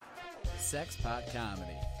Sexpot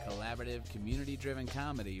Comedy, collaborative, community-driven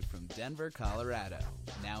comedy from Denver, Colorado.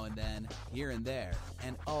 Now and then, here and there,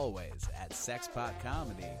 and always at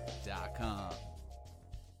sexpotcomedy.com.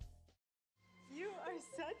 You are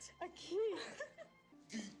such a geek.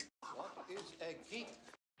 What is a geek?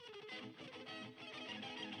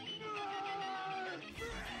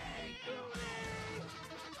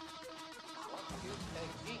 What is a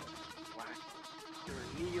geek? Whack. You're a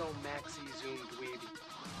neo-maxi zoom dweeby.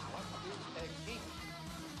 What is a geek?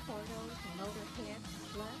 Portals, motorhead,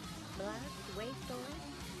 slut, blood, waste story,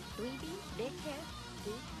 dweeby, dickhead,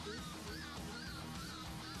 geek.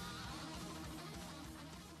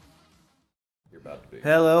 You're about to be.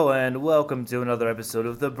 Hello and welcome to another episode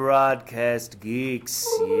of the Broadcast Geeks.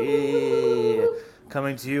 Yeah.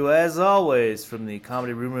 Coming to you as always from the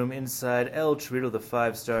Comedy Room inside El Chorrito, the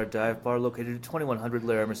 5-star dive bar located at 2100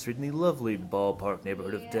 Larimer Street in the lovely ballpark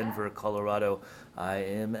neighborhood of Denver, Colorado. I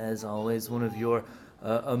am, as always, one of your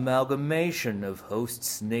amalgamation of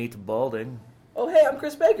hosts, Nate Balding. Oh, hey, I'm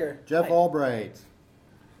Chris Baker. Jeff Albright.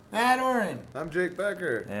 Matt Oren. I'm Jake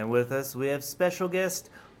Becker. And with us we have special guest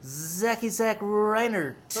Zach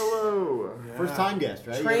Reinert. Hello. First time guest,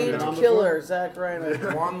 right? You Trained haven't been on killer, Zach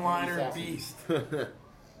Reiner. One-liner beast.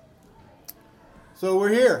 So we're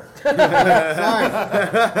here. Sorry.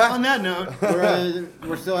 On that note,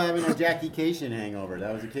 we're still having a Jackie Cation hangover.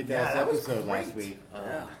 That was a kick-ass that was episode great. last week.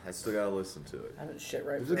 I still gotta listen to it. I did shit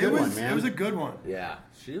right. It was a for good you. one, man. It was a good one. Yeah,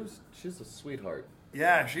 she's a sweetheart.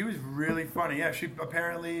 Yeah, she was really funny. Yeah, she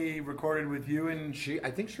apparently recorded with you and I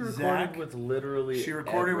think she recorded Zach. with literally. She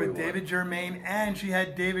recorded with everyone. David Germain, and she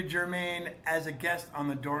had David Germain as a guest on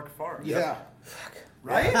the Dork Forest. Yeah.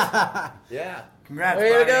 Right? Yeah. Congrats, Way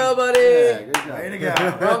to buddy. go, buddy. Yeah, good job. Way to go.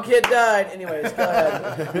 Wrong kid died. Anyways, go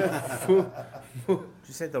ahead. Did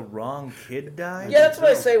you say the wrong kid died? Yeah, that's what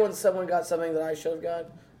I say when someone got something that I should have got.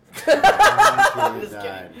 I'm just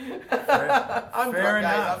died. I'm Fair drunk,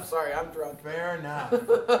 guys. enough. I'm sorry. I'm drunk. Fair enough.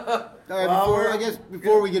 All right, Well,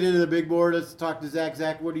 before we get into the big board, let's talk to Zach.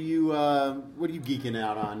 Zach, what are you geeking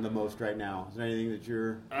out on the most right now? Is there anything that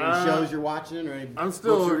any shows you're watching or any I'm books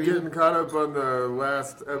still you're reading? getting caught up on the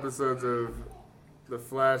last episodes of The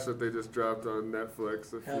Flash that they just dropped on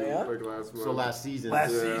Netflix Hell yeah? like last month. So last season.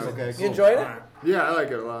 Last Yeah. season. Okay, You cool. enjoyed it? Yeah, I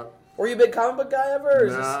like it a lot. Were you a big comic book guy ever? Or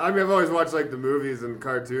is Nah, I mean, I've always watched like the movies and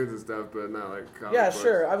cartoons and stuff, but not like comic yeah, books.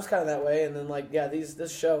 sure. I was kind of that way, and then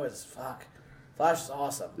this show is fuck. Flash is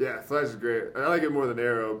awesome. Yeah, Flash is great. I like it more than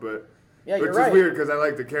Arrow, but Yeah, which you're is right. weird because I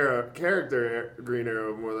like the character Green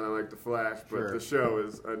Arrow more than I like the Flash, but Sure. the show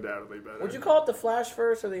is undoubtedly better. Would you call it the Flash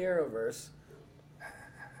verse or the Arrowverse?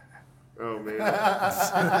 Oh man,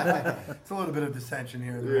 It's a little bit of dissension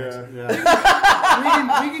here. In the mix.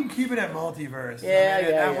 yeah. We can keep it at multiverse. Yeah, I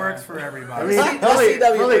mean, yeah, that yeah. works for I everybody. mean, probably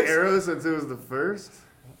CW was- Arrow since it was the first.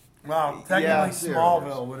 Well, Yeah, technically yeah.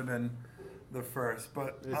 Smallville would have been the first,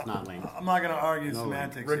 but It's not linked. I'm not going to argue No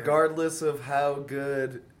semantics here. Regardless of how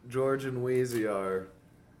good George and Wheezy are,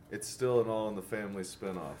 it's still an All in the Family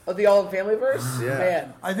spinoff. Oh, the All in Family verse? Yeah.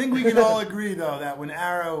 Man. I think we can all agree, though, that when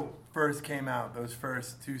Arrow first came out, those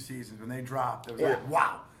first 2 seasons, when they dropped, it was Yeah. like,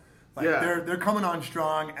 wow. Like, Yeah. they're coming on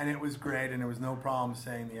strong, and it was great, and there was no problem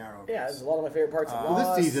saying the Arrow. Yeah, it's a lot of my favorite parts of Well,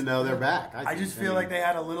 Lost. this season, though, they're back. I just feel like they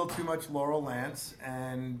had a little too much Laurel Lance,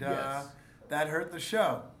 and Yes. that hurt the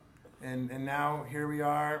show. And now here we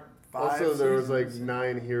are. 5 Also, there was like seasons.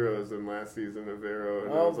 9 heroes in last season of Arrow,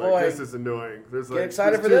 and I Oh, was boy. like, this is annoying. There's Get like,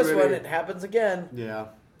 excited for there's this too one. many. It happens again. Yeah.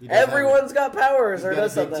 He does have- Everyone's got powers he's or got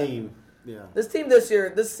does a big something. team. Yeah. This team this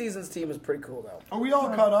season's team is pretty cool though. Are we all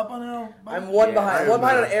caught up on Arrow? I'm one I behind am on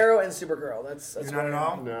not. Arrow and Supergirl. That's You're not where at I am.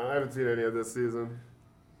 all? No, I haven't seen any of this season.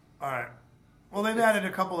 All right. Well, they've added a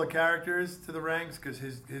couple of characters to the ranks because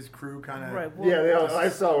his crew kind of. Right. Yeah, they all, I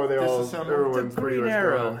saw where they all, Disassembled. everyone's The pretty Green much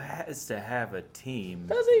Arrow gone. has to have a team.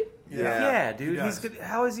 Does he? Yeah, he dude. does.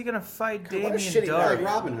 How is he gonna fight What a Damian shitty He's like Dark?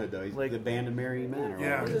 Robin Hood, though. He's Like- the band of merry men. Or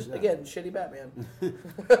Yeah. whatever. Just, again, shitty Batman.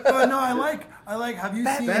 But no, I like. Have you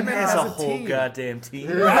seen? Batman has has a a whole team. goddamn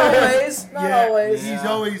team. Not always. Not Yeah, always.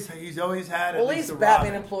 He's always had. At least a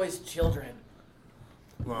Batman Robin. employs children.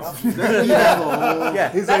 Well, Doesn't he have a whole... Yeah.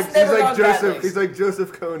 He's That's like never gone Joseph. badly. He's like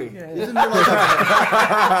Joseph Coney. Isn't there like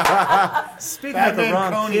a... Speaking of the Batman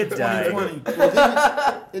wrong Coney kid died.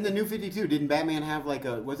 2020. In the New 52, didn't Batman have like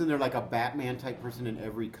a... Wasn't there like a Batman type person in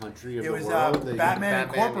every country of It the was world? That- Batman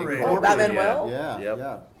Incorporated. Oh, Batman yeah. Well? Yeah, Yep.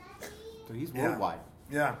 yeah. So he's Yeah. worldwide.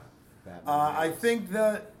 Yeah. Batman. I think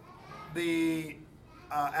that the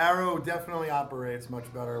Arrow definitely operates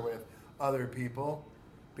much better with other people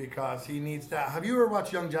because he needs to. Have you ever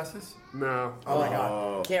watched Young Justice? No. Oh my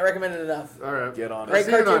God. Can't recommend it enough. All right. Get on Great I've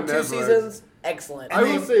seen it cartoon, on 2 Netflix. seasons. excellent. I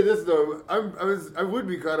will say this though, I would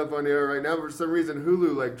be caught up on the air right now, but for some reason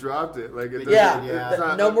Hulu like dropped it. Like it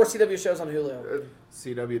yeah, no more CW shows on Hulu.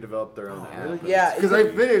 CW developed their own app. Yeah, because I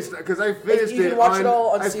finished you it can watch on. it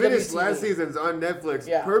all on I finished CW last TV. season's on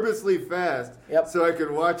Netflix purposely fast, so I could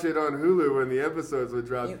watch it on Hulu when the episodes would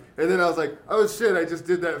drop. And then I was like, oh shit, I just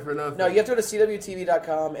did that for nothing. No, you have to go to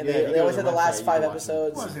CWTV.com, and they always have the last 5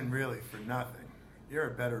 episodes. It wasn't really for nothing. You're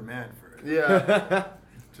a better man for it. Yeah.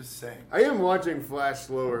 Just saying. I am watching Flash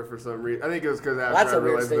slower for some reason. I think it was because That's after I a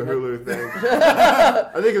weird realized the statement. Hulu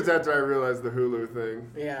thing. I think it's after I realized the Hulu thing.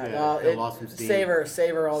 Yeah, it lost some steam.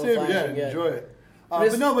 Savor all the Flash Yeah, you get. enjoy it.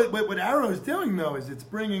 But what Arrow's doing though is it's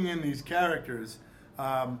bringing in these characters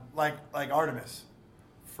like Artemis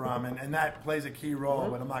from, and that plays a key role.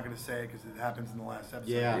 But I'm not going to say it because it happens in the last episode.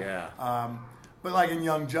 Yeah. But like in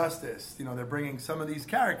Young Justice, they're bringing some of these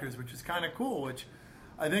characters, which is kind of cool. Which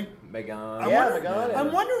I think Megan.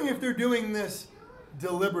 I'm wondering if they're doing this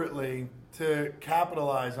deliberately to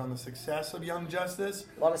capitalize on the success of Young Justice,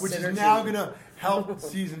 which is now going to help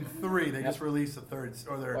season 3. They just released a third,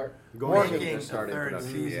 or they're working a third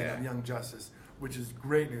season of Young Justice, which is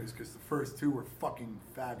great news because the first 2 were fucking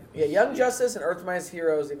fabulous. Yeah, Young Justice and Earth's Mightiest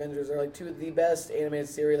Heroes, The Avengers, are like 2 of the best animated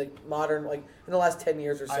series, like modern, like in the last 10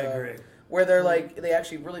 years or so. I agree. Where they're like, they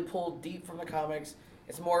actually really pull deep from the comics.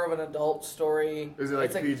 It's more of an adult story. Is it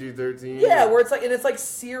like PG-13? Yeah, where it's like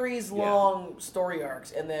series long story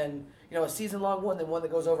arcs, and then a season long one, then one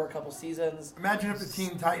that goes over a couple seasons. Imagine if the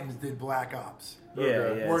Teen Titans did Black Ops.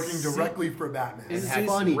 Yeah. Working directly for Batman. It's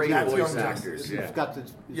funny. Great That's voice Young actors.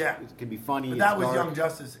 Justice. It can be funny. But that it's was dark. Young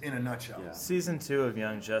Justice in a nutshell. Yeah. Season 2 of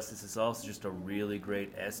Young Justice is also just a really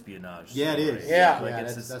great espionage. Yeah, it story. is. Yeah. Like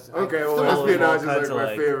that's okay, well, full of espionage all is kinds like of,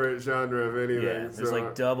 my favorite genre of anything. Yeah, there's so.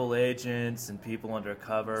 like double agents and people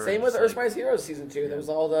undercover. Same with Earth's Mightiest Heroes season 2. There was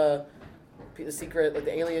all the secret, like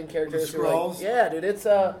the alien characters. The who were Skrulls? like, yeah, dude, it's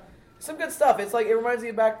some good stuff. It's like, it reminds me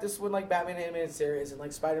of back this when like Batman animated series and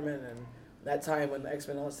like Spider-Man and that time when the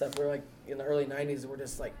X-Men and all that stuff were like in the early 90s, we're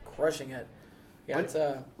just like crushing it. Yeah, it's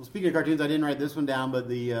Well, speaking of cartoons, I didn't write this one down, but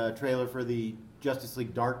the trailer for the Justice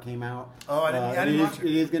League Dark came out. Oh, I didn't watch it.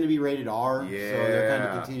 It is going to be rated R, so they're kind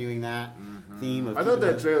of Yeah. continuing that theme. Of I thought keeping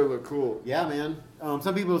that trailer looked cool. Yeah, man.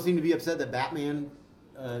 Some people seem to be upset that Batman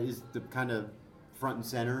is the kind of front and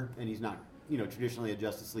center, and he's not, traditionally a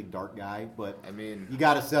Justice League Dark guy. But I mean, you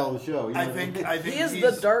got to sell the show. You know I what think he is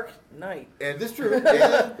the Dark Knight. and That's true.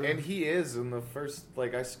 and he is in the first,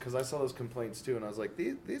 because I saw those complaints too, and I was like,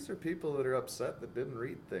 these are people that are upset that didn't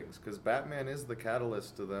read things, because Batman is the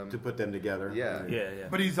catalyst to them to put them together. Yeah.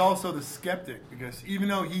 But he's also the skeptic because even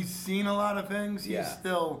though he's seen a lot of things, he's Yeah.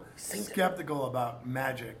 still skeptical about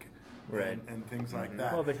magic. Right. And things like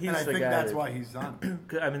that. Well, but he's and I the think guy that's that- why he's on.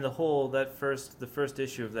 I mean, the first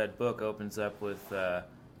issue of that book opens up with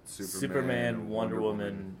Superman, Wonder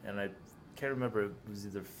Woman, and I can't remember, it was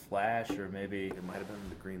either Flash or maybe It might have been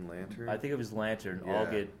the Green Lantern. I think it was Lantern. Yeah. All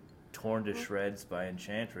get torn to shreds by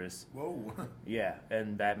Enchantress. Whoa. Yeah,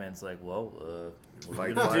 and Batman's like, well, what are Fight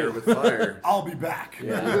we gonna fire do? with fire. I'll be back.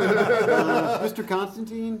 Mr.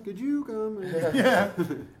 Constantine, could you come? Yeah.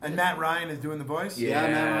 And Matt Ryan is doing the voice? Yeah,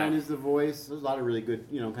 Matt Ryan is the voice. There's a lot of really good,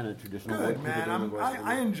 kind of traditional Good, voice. man.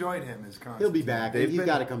 I enjoyed him as Constantine. He'll be back. They've He's been-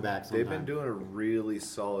 got to come back sometime. They've been doing a really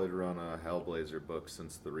solid run of Hellblazer books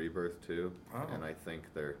since the Rebirth too, and I think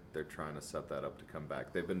they're trying to set that up to come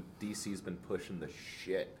back. DC's been pushing the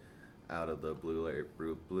shit out of the Blu-ray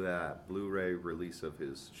release of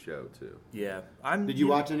his show too. Yeah, Did you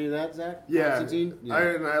watch any of that, Zach? Yeah. Constantine?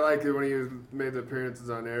 I liked it when he made the appearances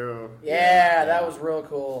on Arrow. Yeah, that was real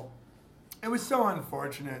cool. It was so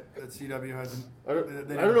unfortunate that CW hasn't. I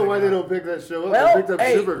don't know why they don't pick that show up. Well, they picked up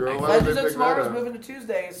hey, Supergirl. Why Legends don't they of pick that Tomorrow's up? moving to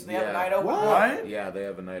Tuesdays. They have a Yeah. night open. What? Yeah, they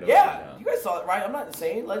have a night Yeah, open you guys saw it, right? I'm not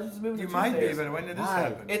insane. Legends is moving You to might be, Tuesdays. but when did this Why?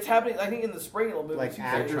 happen? It's happening. I think in the spring it'll move Like to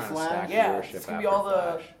Tuesdays. after trying to Flash? stack Yeah, viewership it's gonna be after all the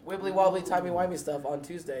Flash. wibbly wobbly, timey wimey stuff on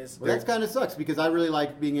Tuesdays. Well, that kind of sucks because I really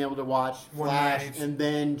like being able to watch One Flash night. and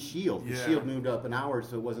then Shield. Yeah. Shield moved up an hour,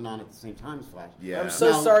 so it wasn't on at the same time as Flash. Yeah. I'm so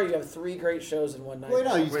Now- sorry you have 3 great shows in one night. Well,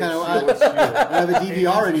 no, you just Wait, kind of. Shield, what's Shield? I don't have a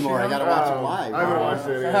DVR anymore. I got to watch it Oh, live. I haven't watched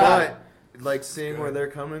it. But seeing where they're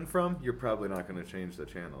coming from, you're probably not going to change the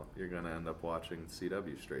channel. You're going to end up watching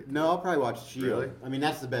CW straight. No, I'll probably watch Shield. Really? I mean,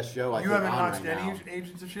 that's the best show I You think haven't on watched right any now.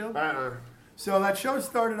 Agents of S.H.I.E.L.D.? So So that show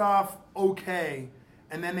started off okay,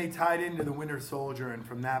 and then they tied into the Winter Soldier, and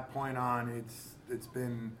from that point on, it's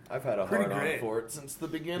been I've had a pretty hard on great. for it since the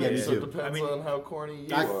beginning, Yeah, so me it too. depends on how corny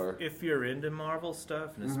you are. If you're into Marvel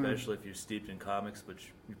stuff, and especially if you're steeped in comics,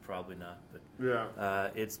 which you're probably not,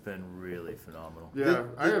 but it's been really phenomenal. Yeah,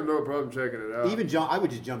 I have no problem checking it out. Even I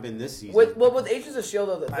would just jump in this season. With Agents of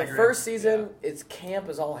S.H.I.E.L.D., though, the first season, it's camp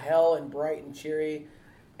as all hell and bright and cheery.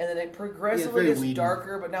 And then it progressively gets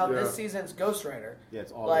darker, but now this season's Ghost Rider. Yeah,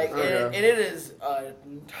 it's all and it is an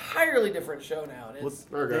entirely different show now. And it's,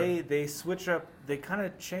 they switch up. They kind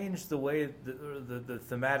of change the way the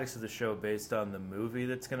thematics of the show based on the movie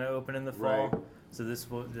that's going to open in the fall. Right. So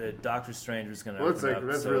the Doctor Strange is going to Well, open up.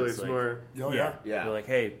 that's so really it's smart. Yeah. They're like,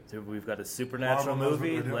 hey, we've got a supernatural Marvel knows what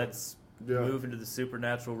movie. they're doing. Let's move into the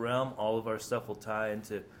supernatural realm. All of our stuff will tie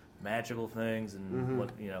into magical things and what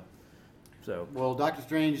you know. So Doctor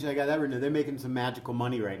Strange, I got that written. They're making some magical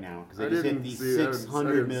money right now because they just hit the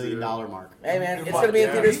 $600 million mark. Hey man, it's going to be in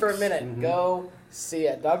theaters for a minute. Go see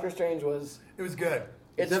it. Doctor Strange was. It was good.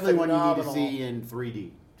 It's definitely one you need to see in 3D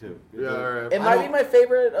too. Yeah, all right. It might be my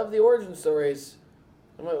favorite of the origin stories.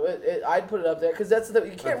 I'd put it up there because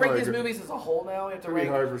you can't rank these movies as a whole now. You have to rank.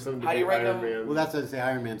 Hard for some to how do you rank Iron them? Man. Well, that's what I say.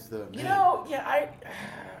 Iron Man's the.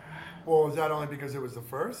 Well, was that only because it was the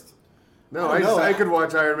first? No, I could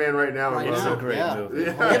watch Iron Man right now. It's a great movie.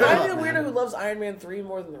 Am I the weirdo who loves Iron Man 3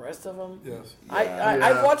 more than the rest of them? Yes.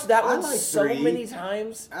 I've watched that one like so 3. many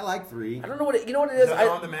times. I like 3. I don't know what it is. Is that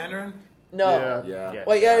on the Mandarin? No. Yeah.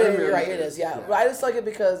 Well, you're right. It is. Yeah. But I just like it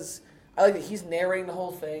because I like that he's narrating the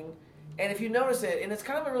whole thing, and if you notice it, and it's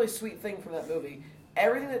kind of a really sweet thing from that movie.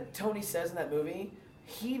 Everything that Tony says in that movie,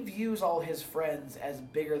 he views all his friends as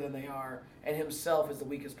bigger than they are, and himself as the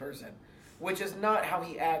weakest person, which is not how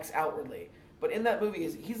he acts outwardly. But in that movie,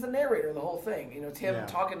 he's the narrator of the whole thing. You know, it's him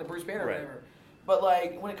talking to Bruce Banner or whatever. But,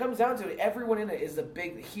 like, when it comes down to it, everyone in it is the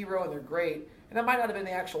big hero and they're great. And that might not have been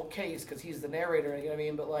the actual case because he's the narrator, you know what I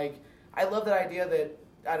mean? But, like, I love that idea that,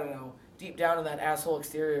 I don't know, deep down in that asshole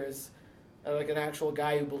exterior is, like, an actual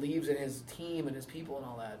guy who believes in his team and his people and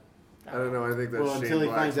all that. I don't know. I think that's until he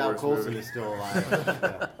finds out Blackmore's Coulson movie. is still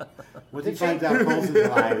alive. Once he finds out Coulson's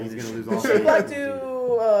alive, he's going to lose all Did Shane Black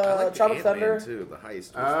do Tropic Thunder? Too, the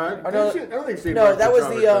heist. I don't think Shane No, Black that did was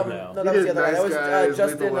Tropic the Thunder. no, that was the other one. That was Guys,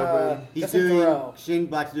 Justin. Lethal Weapon. He's Justin doing Theroux. Shane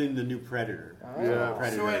Black's doing the new Predator. Yeah.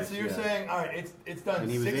 Predator. So you're saying, all right, it's done And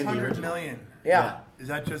he was in the 600 original. million. Yeah. Is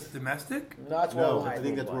that just domestic? No, it's No, worldwide. I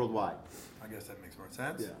think that's worldwide. I guess that makes more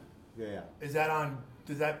sense. Yeah. Is that on?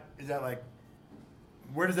 Is that like?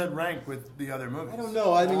 Where does that rank with the other movies? I don't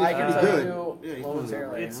know. I think I it's can pretty tell good. you Yeah, he's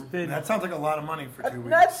momentarily. It's been That sounds like a lot of money for 2 weeks.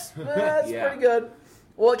 That's Yeah. pretty good.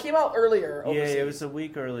 Well, it came out earlier. yeah, Overseas. it was a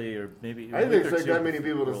week early or maybe. I didn't expect that many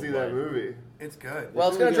people to see that movie. It's good. Well,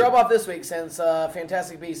 it's going to drop off this week since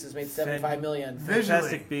Fantastic Beasts has made $75 million.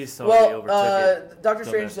 Fantastic Beasts already overtook it. Doctor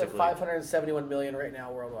Strange is at domestically. $571 million right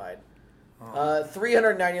now worldwide.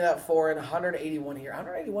 390 of that 4 and 181 here.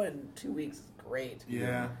 181 in 2 weeks is great.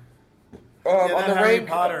 Yeah. On that the Harry rank,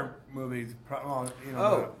 Potter movies, the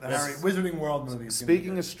Harry, Wizarding World movies.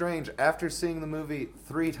 Speaking of Strange, after seeing the movie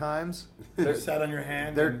 3 times, They're sat on your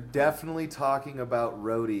hand. they're definitely talking about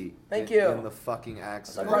Rhodey Thank you. in the fucking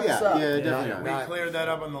accent. I brought this up. We cleared that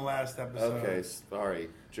up on the last episode. Okay, sorry.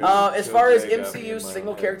 As far as MCU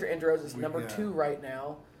single character intros, it's number 2 right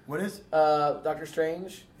now. What is? Doctor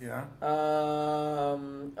Strange. Yeah.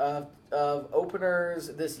 Of openers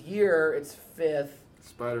this year, it's 5th.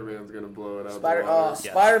 Spider-Man's gonna blow it out. Spider-Man's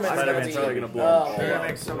Spider-Man's probably gonna blow it. They're gonna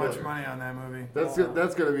make so much money on that movie. That's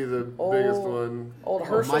gonna be the biggest one. Old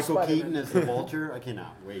Herschel Michael Spider-Man. Keaton as the Vulture. I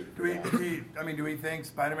cannot wait. Do we think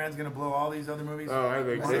Spider-Man's gonna blow all these other movies? Oh, I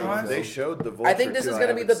think money-wise? They showed the Vulture. I think this too. is I going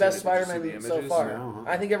to be haven't the best seen it. Did you see Spider-Man the so images? far. No,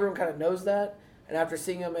 I think everyone kind of knows that, and after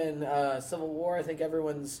seeing him in Civil War, I think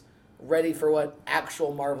everyone's ready for what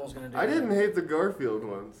actual Marvel's going to do. I didn't hate the Garfield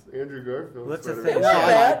ones. Andrew Garfield. That's the Spider-Man. It wasn't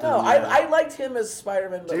bad. No, I liked him as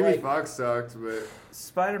Spider-Man, but Jamie like, Foxx sucked, but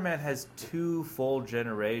Spider-Man has 2 full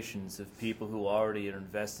generations of people who already are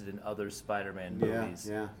invested in other Spider-Man movies.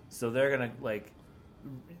 Yeah. So they're gonna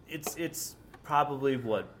it's probably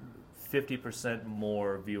 50%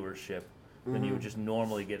 more viewership than you would just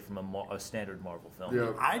normally get from a standard Marvel film.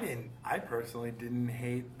 yeah. I personally didn't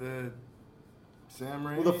hate the Sam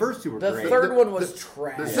Raimi. Well, the first 2 were the great. third one was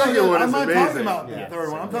trash. The second one I'm is not amazing. talking about Yeah. the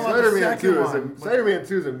third one. I'm talking about the Spider-Man second 2 one. Spider-Man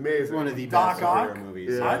 2 is amazing. It's one of the Doc best Ock? superhero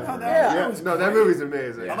movies. Yeah. I thought Yeah. that was No, that great. movie's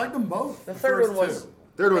amazing. I like them both. The third one first was two.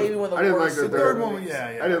 Third one, maybe one of the I didn't like worst. the The third third one. one, yeah.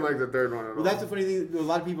 I didn't like the third one at all. Well, that's the funny thing. A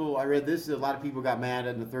lot of people, I read this, a lot of people got mad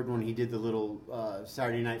at the third one. He did the little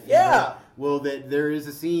Saturday Night Fever. Yeah. Well, there is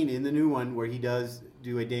a scene in the new one where he does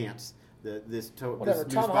do a dance. This Whatever, new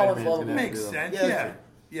Tom Holland's Spider-Man's lovable. gonna Makes do. sense, that's yeah. true.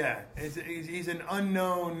 Yeah, he's an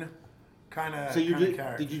unknown kind of So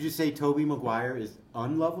character. did you just say Tobey Maguire is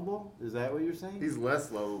unlovable? Is that what you're saying? He's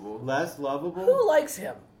less lovable. Less lovable? Who likes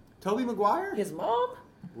him? Tobey Maguire? His mom?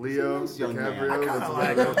 Leo He's a nice young man. DiCaprio. I kinda that's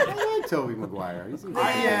like about him. it. I like Tobey Maguire. He's a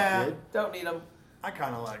Yeah. kid. Don't need him. I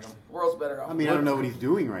kind of like him. World's better off. I mean, I don't know what he's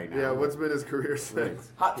doing right now. Yeah, what's been his career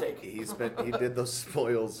since? Hot take. He did those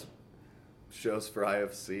spoils shows for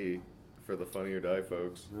IFC for the Funny or Die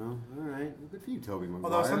folks. Oh, all right. Well, good for you, Tobey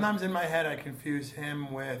Maguire. Although sometimes in my head I confuse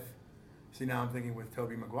him with. See, now I'm thinking with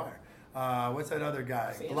Tobey Maguire. What's that other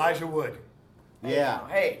guy? Elijah Wood. Yeah.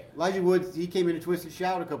 Hey. Elijah Woods, he came in a Twist and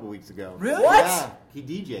Shout a couple weeks ago. Really? What? Yeah, he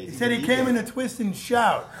DJs. He said he came in a Twist and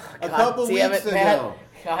Shout. a couple weeks ago.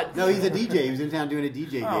 God No, he's a DJ. He was in town doing a DJ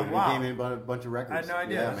gig. Oh, And wow. he came in and bought a bunch of records. I had no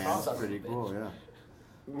idea. Yeah, That's man. awesome. It's pretty cool, yeah.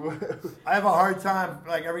 I have a hard time,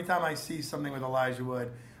 like every time I see something with Elijah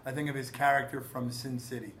Wood, I think of his character from Sin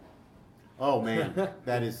City. Oh, man.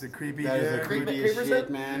 That is The creepy That is the dude. creepiest Creeper shit,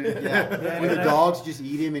 man. Yeah. When the dogs just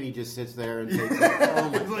eat him and he just sits there and takes it. Oh,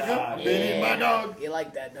 my God. My dog. You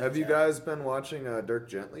like that, don't Have you ya? guys been watching Dirk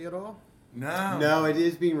Gently at all? No. No, it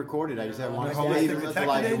is being recorded. I just haven't watched Like it. Holistic That's Detective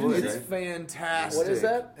Elijah Agency? Wood, It's right? fantastic. What is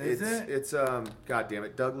that? Is it? It's God damn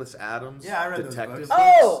it, Douglas Adams. Yeah, I read those Detective. books.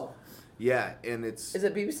 Oh! Yeah, and it's Is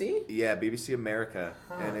it BBC? yeah BBC America,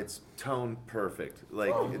 and it's tone perfect.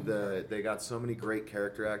 Like they got so many great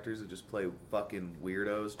character actors that just play fucking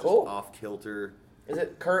weirdos, just Cool. off kilter. Is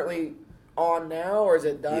it currently on now, or is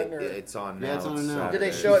it done? Yeah, or it's on now. Yeah, it's on now. did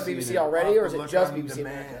they Saturday. show it BBC already, or is it Look just on BBC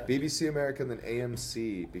demand. America? BBC America and then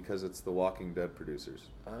AMC because it's the Walking Dead producers.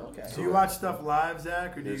 Oh, okay. Do you watch stuff live,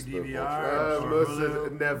 Zach, or do you Here's the DVR? or Most Hulu?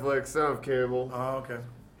 of Netflix. I don't have cable. Oh, okay.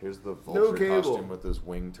 Here's the No vulture cable. costume with this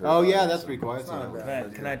wing turret. Oh, yeah, that's pretty cool. I've It's seen not that.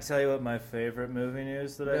 bad. Can I tell you what my favorite movie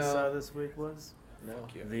news that I No. saw this week was? No.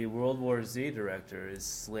 The World War Z director is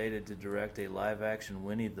slated to direct a live-action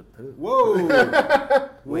Winnie the Pooh. Whoa!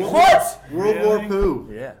 What? World War Really? Poo.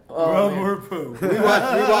 Yeah. World War Pooh. We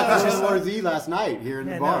watched World War Z last night here in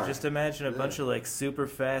the Yeah, bar. no, just imagine a bunch of like super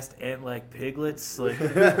fast ant-like piglets like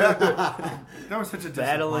That was such a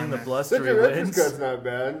battling the disappointment. The blustery director's winds. cut's not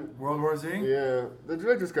bad. World War Z? Yeah, the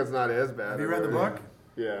director's cut's not as bad. Have you read the book?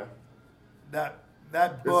 Yeah. That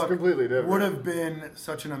It's book completely different. would have been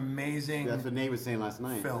such an amazing That's what Nate was saying last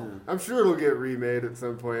night. film. I'm sure it'll get remade at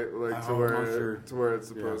some point, like I to hope, where I'm sure. to where it's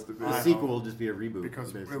supposed to be. The I sequel hope. will just be a reboot.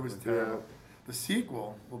 Because it was basically. terrible. The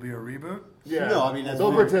sequel will be a reboot? Yeah. No, I mean, that's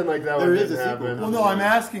don't weird. pretend like that There one is a didn't sequel happen. Well, no, I'm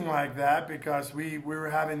asking like that because we were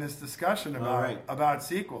having this discussion right. about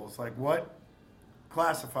sequels. Like, what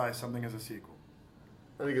classifies something as a sequel?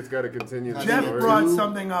 I think it's got to continue. the Jeff story. brought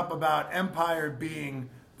something up about Empire being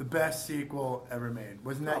the best sequel ever made.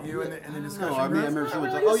 Wasn't that you in the discussion? I mean, I Bruce? remember Not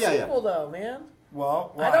someone really oh, a yeah, yeah. sequel, though, man.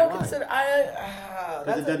 Well, why? I don't Why? consider. Because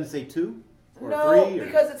That's it doesn't say 2 or no, 3? Or,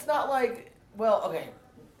 because it's not like. Well, okay,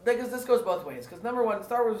 because this goes both ways. Because number one,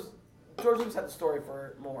 Star Wars, George Lucas had the story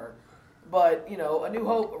for more, but you know, A New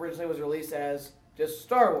Hope originally was released as just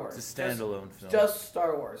Star Wars. It's a standalone film. Just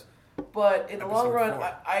Star Wars. But in the long Episode run,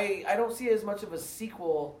 4. I don't see it as much of a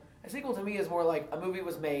sequel. A sequel to me is more like a movie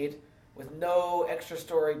was made with no extra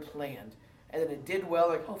story planned. And then it did well,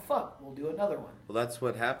 like, oh fuck, we'll do another one. Well, that's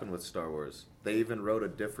what happened with Star Wars. They even wrote a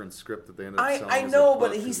different script that they ended up selling. I as know, a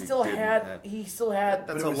but book he 'cause still didn't had have- That's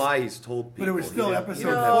That's a lie he's told people. But it was still He didn't- episode he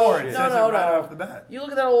didn't 4. have- It No, says no, it right no. off the bat. You look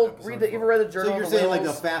at that old. Episode You ever read the so Journal you're of the saying like the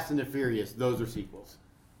Whales? Fast and the Furious, those are sequels?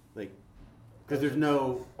 Like, because there's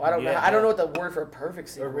no... Well, I don't know. Yeah. I don't know what the word for perfect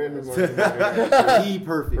A sequel random is. argument. The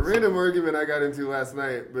perfect. A random argument I got into last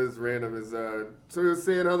night, but it's random, is so he was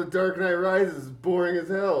saying how The Dark Knight Rises is boring as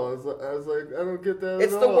hell. I was like, I don't get that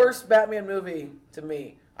It's at the all. worst Batman movie to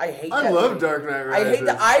me. I hate I that love movie. Dark Knight I Rises. hate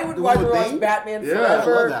that. I would The one rather with watch Bane? Batman Yeah, I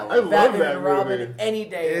Forever, love that one. I love Batman that and Robin movie. any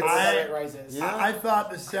day. It's- than Dark Knight I- Rises. Yeah. I thought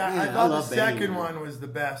the Man, I the love Bane, second man. one was the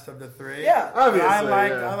best of the three. Yeah. Obviously, I like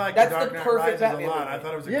yeah. The Dark the Knight perfect Rises Batman a lot. movie. I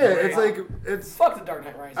thought it was a Yeah, great. it's like it's. Fuck the Dark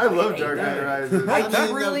Knight Rises. I love hate Dark that. Knight Rises. I I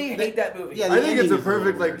mean, really the- hate that movie. Yeah, the I think it's ending a is really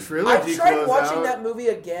perfect like weird. trilogy I've tried close watching out. that movie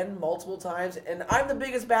again multiple times, and I'm the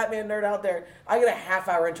biggest Batman nerd out there. I get a half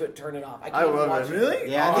hour into it, turn it off. I can't I even love watch it. it.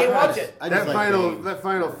 Really? Yeah, I can't watch it. I just That like final Bane. that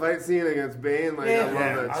final fight scene against Bane, like I Yeah. love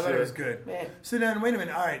Yeah, that I shit. thought it was good. Man. So then, wait a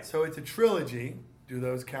minute. All right, so it's a trilogy. Do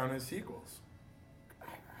those count as sequels?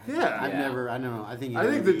 Yeah, I've never, I don't know. I think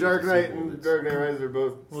The Dark Knight sequel and that's- Dark Knight Rises are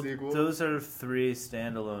both Well, sequels. those are 3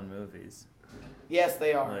 standalone movies. Yes,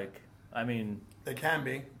 they are. Like, I mean, They can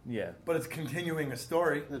be, yeah. but it's continuing a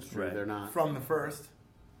story That's true. Right. They're not. from the first.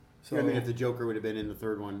 So I mean, if the Joker would have been in the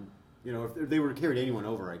third one, you know, if they would have carried anyone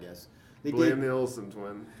over, I guess. They Blame did. the Olsen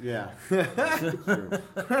twin. Yeah. True.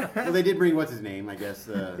 Well, they did bring what's his name? I guess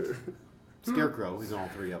Scarecrow. He's in all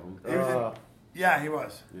 3 of them. Yeah, he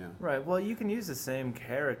was. Yeah. Right. Well, you can use the same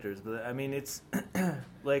characters, but I mean, it's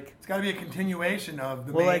like it's got to be a continuation of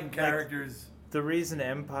the main characters. The reason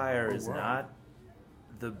Empire is world. not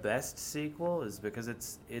the best sequel is because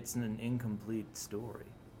it's an incomplete story.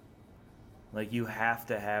 Like, you have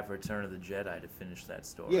to have Return of the Jedi to finish that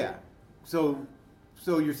story. Yeah. So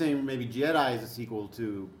you're saying maybe Jedi is a sequel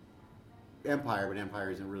to Empire, but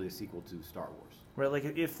Empire isn't really a sequel to Star Wars. Right,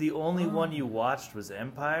 like, if the only one you watched was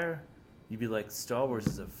Empire, you'd be like, Star Wars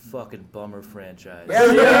is a fucking bummer franchise.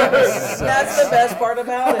 That's the best part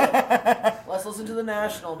about it. Let's listen to the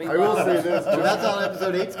National. I will say this. That's how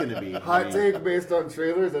Episode 8's going to be. Hot take based on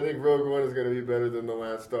trailers. I think Rogue One is going to be better than the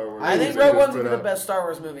last Star Wars. I think Rogue One's going to be the best Star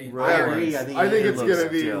Wars movie. I agree. I think it's going to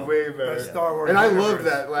be way better. Star Wars and I loved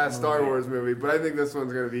that last Star Wars movie, but I think this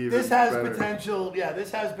one's going to be even This has better. potential. Yeah,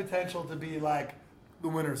 this has potential to be like the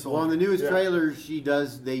Winter Soldier. Well, in the newest trailer,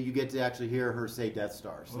 you get to actually hear her say Death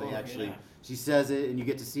Star. So she says it, and you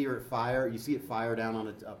get to see her fire. You see it fire down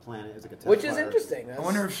on a planet as like a test Which fire. is interesting. I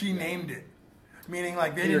wonder if she named it. Meaning,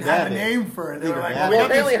 like, they Your didn't have dad a did. name for it. They were like, Well,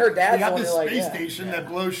 apparently her dad's we got the this one who, space like, station that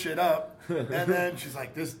blows shit up. And then she's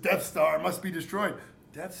like, this Death Star must be destroyed.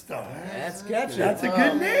 Death Star. That's catchy. That's a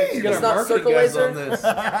good name. It's not Circle Laser.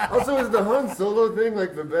 Also, is the Han Solo thing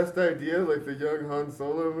like the best idea? Like the young Han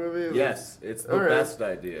Solo movie? Yes, it's the best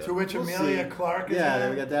idea. To which Amelia Clark is Yeah,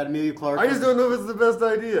 we got that Amelia Clark. I just don't know if it's the best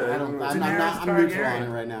idea. I'm Daenerys neutral on Targaryen. it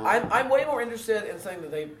right now. I'm way more interested in something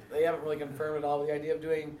that they haven't really confirmed at all, with the idea of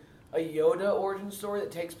doing a Yoda origin story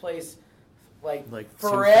that takes place like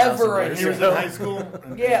forever. When he was in high school.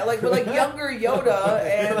 Yeah, like younger Yoda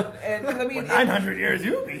and I mean 900 years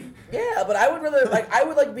you'll be. Yeah, but I would rather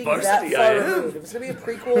being that far removed. If it's gonna be a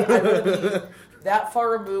prequel, I'd rather be that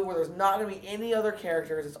far removed where there's not gonna be any other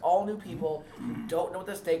characters. It's all new people. You don't know what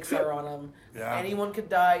the stakes are on them. Yeah. Anyone could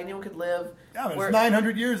die. Anyone could live. Yeah, but it's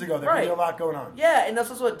 900 years ago. There could be a lot going on. Yeah, and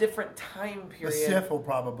that's also a different time period. The Sith will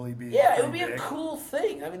probably be. Yeah, it would be big. a cool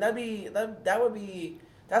thing. I mean,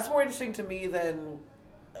 that's more interesting to me than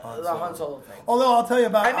the Han Solo thing. Although I'll tell you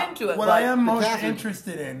about I'm into it, what but I am the most cast is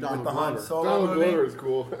interested in with Donald the Han Glover. Solo Donald movie. Glover is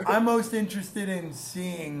cool. I'm most interested in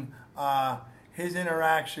seeing his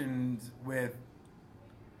interactions with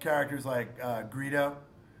characters like Greedo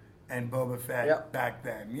and Boba Fett back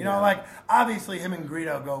then. You know, like obviously him and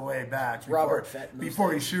Greedo go way back. Robert Fett.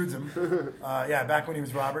 Before he shoots him. Back when he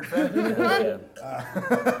was Robert Fett.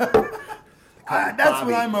 That's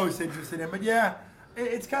what I'm most interested in. But yeah,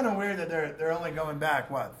 it's kind of weird that they're only going back,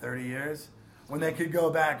 30 years? When they could go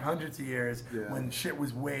back hundreds of years when shit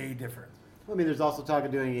was way different. Well, I mean, there's also talk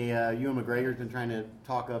of doing a Ewan McGregor's been trying to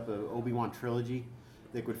talk up a Obi-Wan trilogy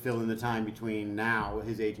that could fill in the time between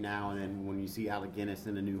his age now, and then when you see Alec Guinness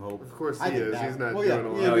in A New Hope. Of course he is. He's not doing a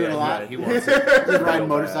lot. He's doing a lot. He wants He's riding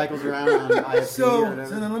motorcycles around on IFC So or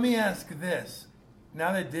whatever. then let me ask this.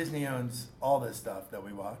 Now that Disney owns all this stuff that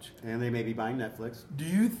we watch, And they may be buying Netflix. do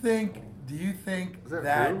you think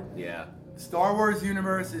that true? Yeah. Star Wars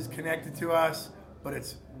universe is connected to us, but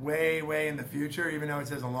it's way, way in the future, even though it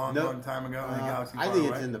says a long, No. long time ago in a galaxy I far think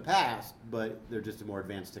away? it's in the past, but they're just a more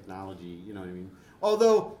advanced technology. You know what I mean?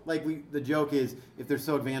 Although, the joke is, if they're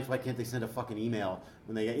so advanced, why can't they send a fucking email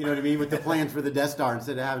when they, you know what I mean, with the plans for the Death Star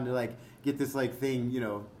instead of having to get this thing,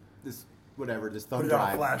 this thumb Put it on a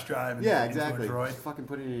drive, flash drive and yeah, into a exactly. droid. Just fucking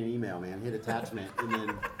put it in an email, man. Hit attachment and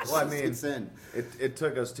then Well, I mean, hit send. it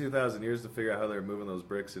took us 2,000 years to figure out how they were moving those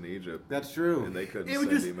bricks in Egypt. That's true. And they couldn't It would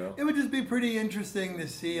send just email. it would just be pretty interesting to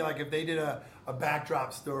see if they did a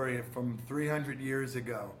backdrop story from 300 years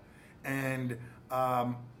ago, and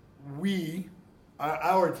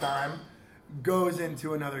our time goes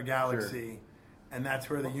into another galaxy, and that's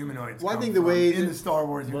where the humanoids Well, I come think the from way in the Star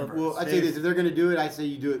Wars universe. Well, I'd say this: if they're going to do it, I say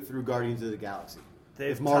you do it through Guardians of the Galaxy.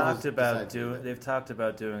 They've If Marvel talked about decides to do it. They've talked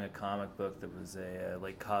about doing a comic book that was a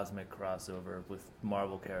cosmic crossover with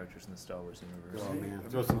Marvel characters in the Star Wars universe. Oh man,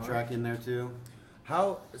 throw some Trek in there too.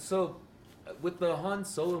 With the Han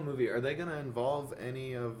Solo movie, are they going to involve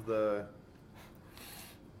any of the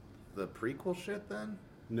prequel shit then?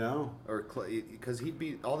 No. Or because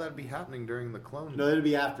all that'd be happening during the Clone. No, it'd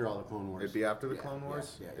be after all the Clone Wars. It'd be after the Clone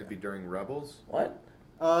Wars. Yeah. It'd be during Rebels. What?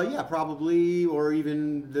 Yeah, probably, or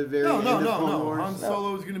even the very end of Clone Wars. Han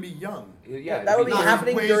Solo is going to be young. Yeah, that would be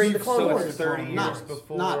happening way during the deep, Clone so Wars. it's 30 years Not,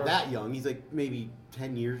 before. not that young. He's maybe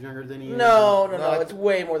 10 years younger than he is. No, it's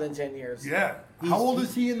way more than 10 years. Yeah. How old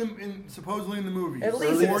is he supposedly in the movie? At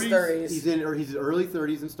least in his 30s. He's in his early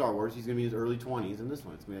 30s in Star Wars. He's going to be in his early 20s in this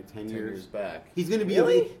one. It's going to be 10 years back. He's going to be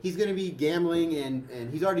he's going to be gambling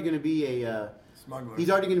and he's already going to be a smuggler.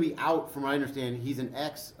 He's already going to be out, from what I understand. He's an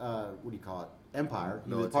ex what do you call it? Empire.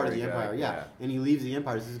 He was part of the Military guy, Empire, yeah. And he leaves the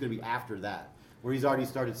Empire. This is going to be after that. where he's already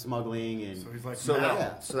started smuggling and. So he's like, So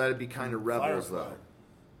Yeah. that'd be kind of Rebels Firefly. though.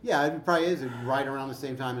 Yeah, it probably is right around the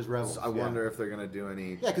same time as Rebels. So I wonder if they're gonna do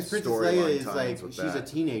any. Yeah, because Princess storyline Leia is tie-ins like with she's a that.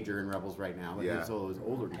 teenager in Rebels right now. Like Yeah. Han Solo is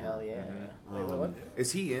older than her. Hell yeah. Wait, Um, what?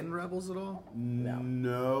 Is he in Rebels at all?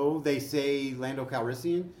 No, they say Lando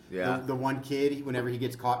Calrissian. Yeah. The one kid, whenever he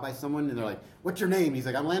gets caught by someone, and they're like, "What's your name?" He's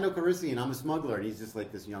like, "I'm Lando Calrissian. I'm a smuggler." And he's just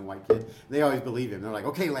like this young white kid. They always believe him. They're like,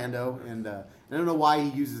 "Okay, Lando." And I don't know why he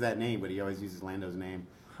uses that name, but he always uses Lando's name.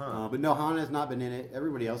 But no, Han has not been in it.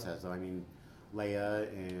 Everybody else has, though. I mean, Leia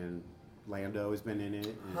and Lando has been in it.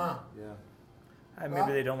 And, Yeah.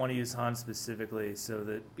 Maybe they don't want to use Han specifically so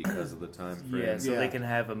that because of the time frame. Yeah, so they can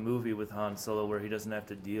have a movie with Han Solo where he doesn't have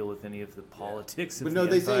to deal with any of the politics of But the no,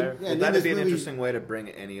 they Empire. say Well, that'd be an interesting way to bring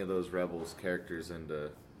any of those Rebels characters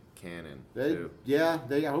into canon too.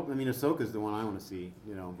 I hope. I mean, Ahsoka's the one I want to see,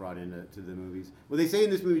 brought into the movies. Well, they say in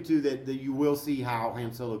this movie too that you will see how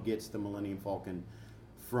Han Solo gets the Millennium Falcon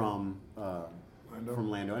from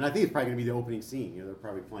Lando, and I think it's probably going to be the opening scene. They're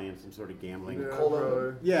probably playing some sort of gambling.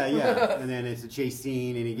 Yeah, and then it's a chase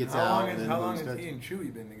scene, and he gets out. How long has he and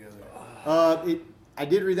Chewie been together? I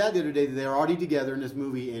did read that the other day that they're already together in this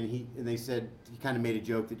movie, and they said he kind of made a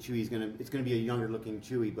joke that it's gonna be a younger looking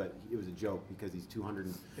Chewie, but it was a joke because he's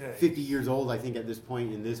 250 years old, I think, at this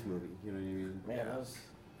point in this movie. You know what I mean? Man,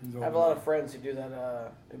 I have a lot of friends who do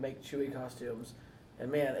that. Who make Chewie costumes, and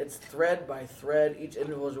man, it's thread by thread, each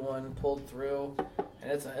individual one pulled through, and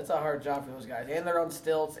it's a hard job for those guys. And they're on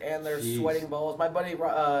stilts, and they're sweating balls. My buddy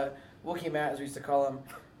Wookiee Matt, as we used to call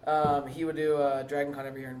him, he would do Dragon Con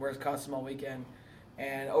every year and wear his costume all weekend.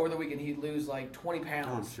 And over the weekend, he'd lose like 20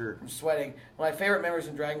 pounds from sweating. One of my favorite memories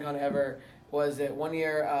from Dragon Con ever was that one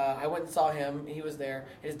year I went and saw him. He was there.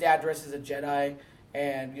 His dad dressed as a Jedi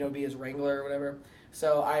and, be his wrangler or whatever.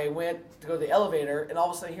 So I went to go to the elevator, and all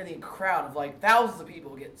of a sudden I hear the crowd of like thousands of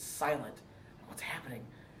people get silent. What's happening?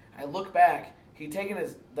 I look back. He'd taken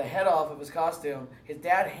the head off of his costume. His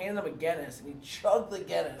dad handed him a Guinness, and he chugged the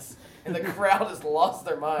Guinness. And the crowd just lost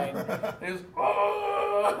their mind. And he was,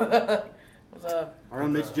 oh! Our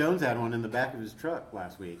own Mitch Jones had one in the back of his truck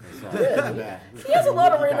last week. He has a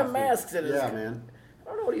lot of random masks in his. Yeah, man. I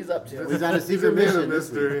don't know what he's up to. He's on a secret mission.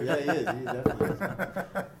 Mystery. Yeah, he is. He definitely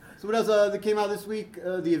is. So what else that came out this week?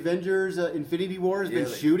 The Avengers Infinity War has been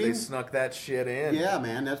shooting. They snuck that shit in. Yeah,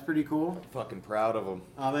 man, that's pretty cool. I'm fucking proud of them.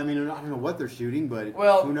 I mean, I don't know what they're shooting, but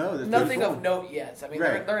who knows? It's Nothing of note yet. I mean,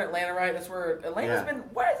 Right. they're in Atlanta, right? That's where Atlanta's been.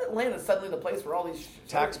 Why is Atlanta suddenly the place for all these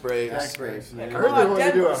tax breaks? Tax breaks. Yeah, Yeah. come on,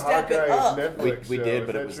 Denver, step it up. We did,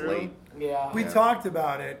 but it was late. Yeah. We talked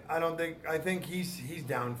about it. I think he's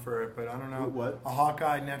down for it, but I don't know. What? A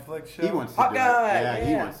Hawkeye Netflix show? He wants to do it. Yeah,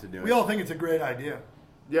 he wants to do it. We all think it's a great idea.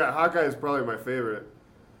 Yeah, Hawkeye is probably my favorite.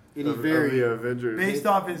 It is of very the Avengers. Based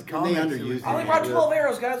off his comics. They underused I only brought 12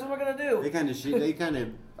 arrows, guys. What am I gonna do? They kind of.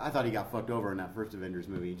 I thought he got fucked over in that first Avengers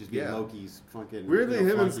movie. Just being Loki's fucking. Weirdly, him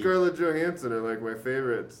and flunky. Scarlett Johansson are like my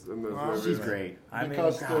favorites in those movies. She's great. I mean,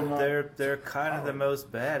 they're kind of the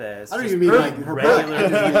most badass. I don't Just even mean like her regular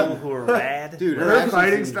people who are rad. Dude, her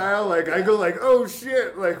fighting style, like I go like, oh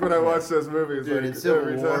shit, like when I watch those movies. Dude, like, in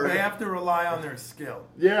Civil War, they have to rely on their skill.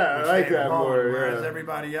 Yeah, I like that more. Whereas Yeah.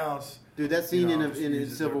 everybody else. Dude, that scene just in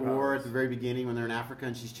uses Civil their War powers. at the very beginning when they're in Africa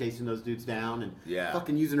and she's chasing those dudes down and Yeah.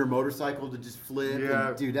 fucking using her motorcycle to just flip. Yeah.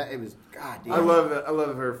 And, dude, it was goddamn. I love that. I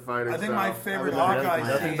love her fighting. I think style. my favorite I Hawkeye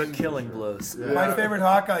Nothing but scene. killing blows. Yeah. My favorite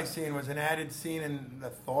Hawkeye scene was an added scene in the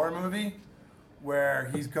Thor movie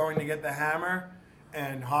where he's going to get the hammer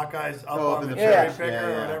and Hawkeye's up on the cherry picker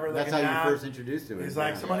or whatever. That's they how can you have. first introduced him. He's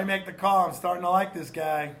like, somebody make the call. I'm starting to like this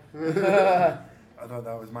guy. I thought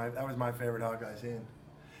that was my favorite Hawkeye scene.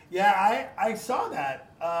 Yeah, I saw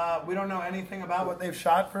that. We don't know anything about what they've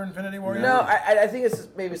shot for Infinity War yet. No, I think it's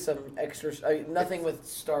just maybe some extra. Nothing with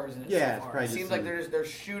stars in it. Yeah, so far. it's It seems probably like they're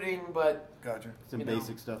shooting, but Gotcha. Some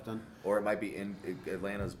basic stuff done. Or it might be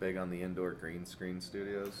Atlanta's big on the indoor green screen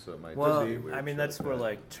studios, so it might Well, just be weird. I mean, that's where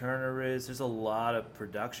like Turner is. There's a lot of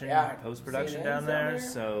production, Yeah, post production CNN's down there. down there.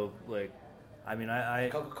 So like, I mean, I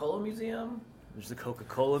Coca-Cola Museum. there's the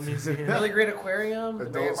Coca-Cola Museum. Really great aquarium. the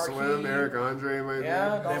Marriott Adult Swim, Marquis. Eric Andre might Yeah,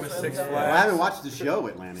 be. Adult Name of Swim's Six down Flags. there. I haven't watched the show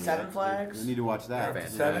Atlanta yet. Seven Flags. I need to watch that.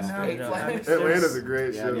 Seven now? Eight Flags. Atlanta's a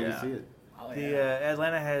great Yeah, I show. need to see it. Oh, yeah. The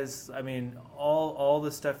Atlanta has, I mean, all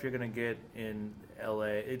the stuff you're gonna get in LA.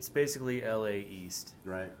 It's basically LA East.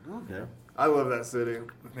 Right. Okay. I love that city.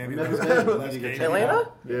 Maybe Never less, been. less Need to get gay Atlanta?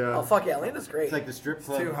 Yeah. Oh fuck yeah, Atlanta's great. It's like the strip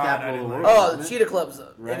club too hot, I capital of didn't the like world. Oh, the isn't it? Cheetah Clubs.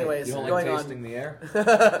 Right. Anyways, You don't going like on. tasting the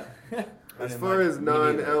air? As far as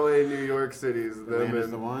non-LA New York cities, them Atlanta's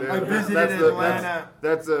and the one? they're- I visited that's Atlanta.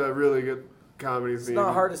 That's a really good comedy It's scene.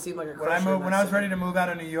 not hard to seem like a crusher. When I was ready to move out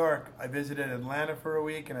of New York, I visited Atlanta for a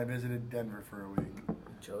week and I visited Denver for a week.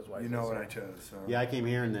 Chose you know what I chose. So. Yeah, I came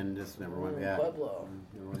here and then just never went back. Pueblo.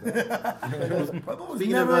 Pueblo was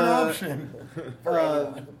Speaking never of, an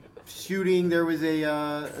option. Shooting, there was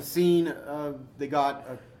a scene. They got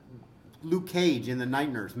Luke Cage and the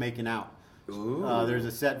Night Nurse making out. There's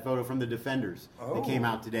a set photo from the Defenders that came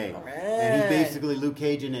out today, and he's basically Luke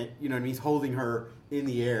Cage in it. You know, and he's holding her in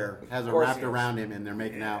the air, has her wrapped around him, and they're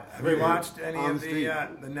making out. Have you watched any of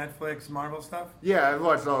the Netflix Marvel stuff? Yeah, I've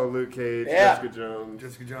watched all of Luke Cage, Jessica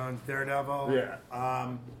Jones, Daredevil.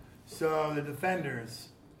 Yeah. So the Defenders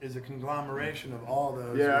is a conglomeration of all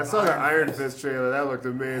those. Yeah, I saw the Iron Fist trailer. That looked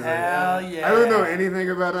amazing. Hell yeah. I don't know anything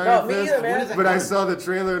about Iron me Fist, either, man. but I saw the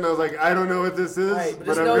trailer and I was like, I don't know what this is, Right, but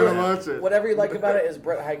just I'm know going to that watch it. Whatever you like about it is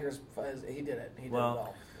Brett Hiker's. He did it. He did it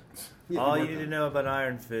all. All you need to know about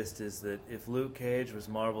Iron Fist is that if Luke Cage was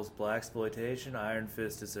Marvel's blaxploitation, Iron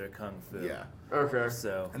Fist is their kung fu. Yeah. Okay.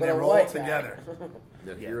 So and they roll together.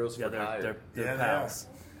 They're heroes for hire. They're pals.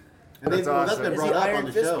 And that's awesome. been brought up on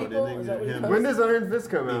the show, didn't it? When does Iron Fist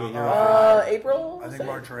come out? April? I think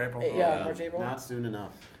March or April. Yeah, March, April. Not soon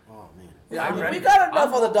enough. Oh, man. Yeah, we got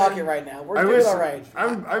enough on the docket right now. We're doing all right.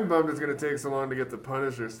 I'm bummed it's going to take so long to get the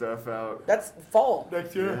Punisher stuff out. That's fall.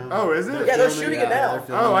 Next year. Yeah. Oh, is it? Yeah, they're shooting it now.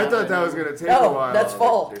 Oh, I thought that was going to take a while. That's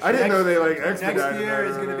fall. I didn't know they expedited Next year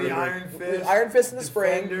is going to be that. Iron Fist. Iron Fist in the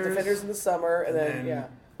spring, Defenders in the summer, and then yeah.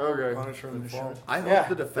 Okay. Punisher in the fall. I hope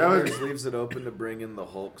the Defenders leaves it open to bring in the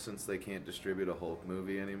Hulk since they can't distribute a Hulk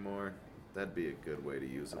movie anymore. That'd be a good way to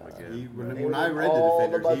use him again. When I read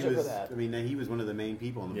the Defenders, he was one of the main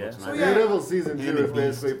people in the books. Daredevil season 2 is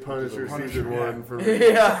basically Punisher season 1 for me.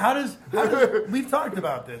 Yeah. How does we've talked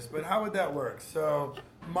about this, but how would that work? So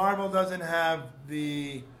Marvel doesn't have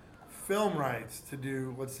the film rights to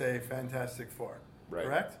do, let's say, Fantastic Four,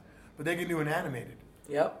 correct? But they can do an animated.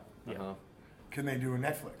 Yep. Uh-huh. Can they do a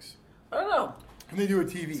Netflix? I don't know. Can they do a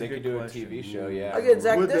TV? They could do a TV show, yeah. Again,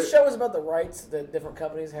 Zach, this show is about the rights that different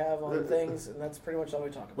companies have on things, and that's pretty much all we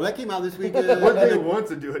talk about. Well, that came out this week. What they want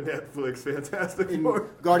to do a Netflix Fantastic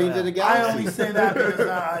Four. Guardians of the Galaxy. I only say that because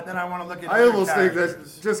then I want to look at. I almost think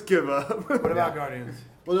that just give up. What about Guardians?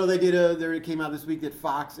 Well, no, they did there came out this week that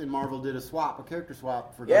Fox and Marvel did a character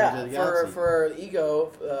swap for Guardians of the Galaxy. for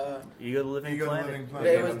Ego. Ego the Living Planet.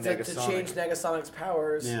 It was to change Negasonic's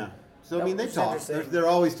powers. Yeah. So, I mean, they talk. They're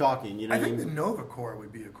always talking. You know I what think I mean? the Nova Corps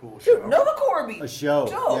would be a cool show. Dude, Nova Corps would be a show.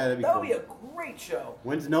 dope. Yeah, that'd be that cool. would be a great show.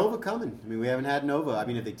 When's Nova coming? I mean, we haven't had Nova. I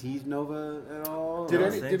mean, have they teased Nova at all?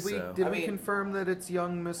 Did we confirm that it's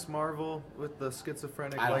young Miss Marvel with the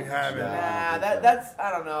schizophrenic? I don't have it. Nah, that's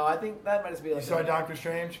I don't know. I think that might just be like. You saw Doctor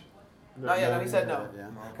Strange? No, he said no. Yeah.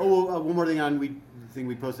 Oh, well, one more thing on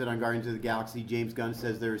we posted on Guardians of the Galaxy. James Gunn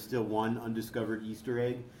says there is still one undiscovered Easter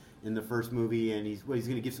egg in the first movie, and he's going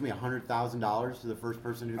to give somebody $100,000 to the first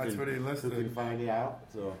person who can find it out.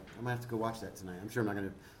 So I'm gonna have to go watch that tonight. I'm sure I'm not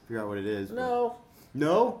gonna figure out what it is. No.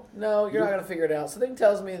 No? No, you're not gonna figure it out. Something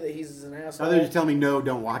tells me that he's an asshole. Oh, they're just telling me no,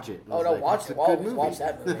 don't watch it. Oh no, watch it. Always watch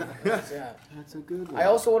that movie. Yeah. That's a good one. I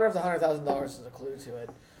also wonder if the $100,000 is a clue to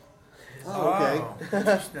it. Oh, okay.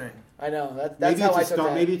 Interesting. I know that's how I took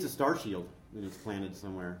that. Maybe it's a star shield and it's planted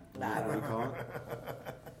somewhere. Nah, What do you call it?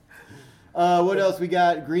 What else we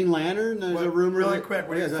got? Green Lantern. There's a rumor. Really quick,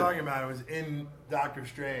 what he was talking about, it was in Doctor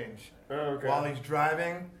Strange. Okay. While he's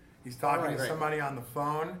driving, he's talking to somebody on the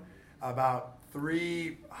phone about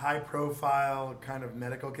 3 high-profile kind of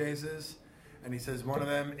medical cases, and he says one of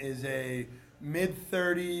them is a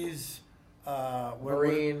mid-30s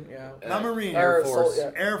Marine, not Marine, Air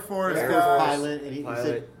Force pilot, and he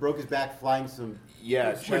said broke his back flying some.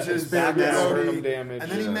 Yes, which is back damage. damage. And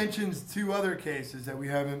then he mentions 2 other cases that we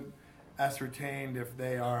haven't ascertained if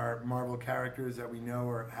they are Marvel characters that we know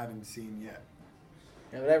or haven't seen yet.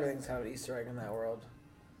 Yeah, but everything's kind of an Easter egg in that world.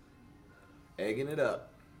 Egging it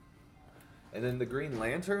up. And then the Green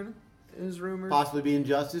Lantern is rumored. Possibly be in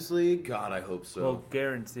Justice League. God, I hope so. Well,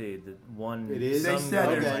 guaranteed that one. It is. They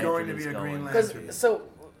said there's going to be a Green Lantern. So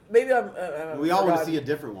maybe I'm. We all want to see a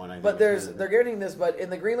different one. I think. But they're guaranteeing this. But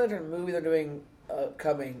in the Green Lantern movie they're doing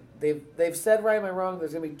coming, they've said, right? Am I wrong?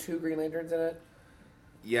 There's going to be 2 Green Lanterns in it.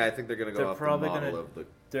 Yeah, I think they're going to go off the model of the.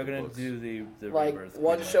 They're going to do the like rebirth.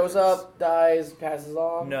 One shows up, dies, passes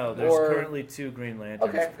on. No, there's currently 2 Green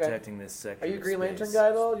Lanterns protecting this sector. Are you a Green Lantern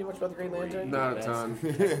guy though? Do you know much about the Green Lantern? Not a ton.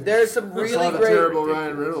 There's some really saw great. The terrible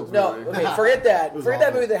Ryan Reynolds no, movie. okay, forget that. Forget that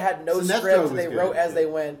awful. movie that had no Sinestro script. was They good. wrote as they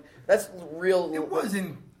went. That's real. It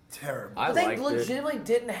wasn't terrible. I But they liked legitimately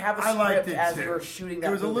didn't have a I liked script it as too. they were shooting that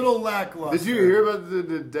It was movie. a little lackluster. Did you hear about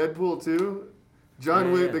the Deadpool 2?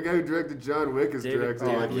 John Wick, the guy who directed John Wick is directing.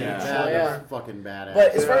 That's fucking badass.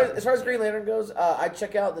 But as far as Green Lantern goes, I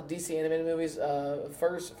check out the DC animated movies.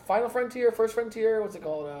 Final Frontier, First Frontier. What's it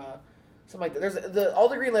called? Something like that. All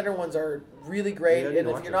the Green Lantern ones are really great. And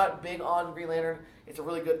if you're not big on Green Lantern, it's a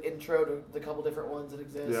really good intro to the couple different ones that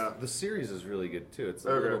exist. Yeah, the series is really good too. It's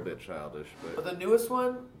a little bit childish, but the newest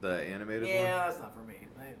one, the animated one, that's not for me.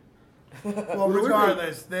 Well,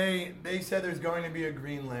 regardless, they said there's going to be a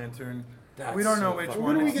Green Lantern. We don't know which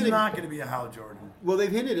one. It's not going to be a Hal Jordan. Well, they've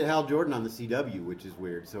hinted at Hal Jordan on the CW, which is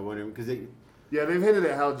weird. So because they've hinted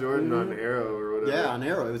at Hal Jordan on Arrow or whatever. Yeah, on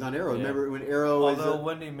Arrow. It was on Arrow. Yeah. Remember when Arrow was... Although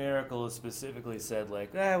Wendy Miracle has specifically said,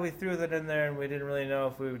 we threw that in there and we didn't really know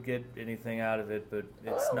if we would get anything out of it, but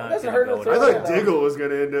it's not going to go anywhere. I thought Diggle was going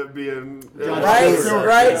to end up being...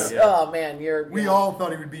 Right? Yeah. Oh, man. We all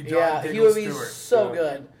thought he would be John Diggle Stewart. He would be so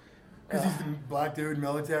good. Because he's the black dude,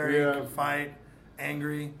 military, can fight,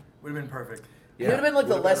 angry. Would have been perfect. He would have been like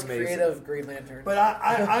the less creative Green Lantern. But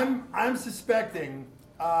I'm suspecting,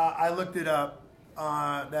 I looked it up,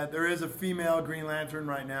 that there is a female Green Lantern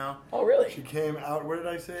right now. Oh, really? She came out, what did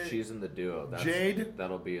I say? She's in the duo. Jade?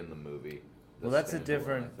 That'll be in the movie. Well, that's a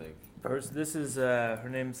different person. This is, her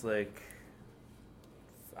name's I'm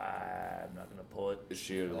not going to pull it. Is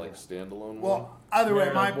she a standalone one? Well, either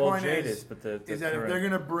way, my point Jade is that if they're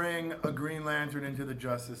going to bring a Green Lantern into the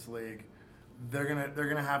Justice League, they're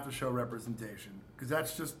gonna have to show representation because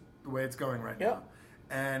that's just the way it's going right now.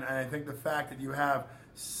 And I think the fact that you have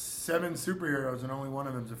 7 superheroes and only one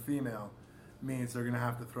of them's a female means they're gonna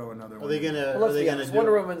have to throw another one. Are they gonna? Well, let's be honest.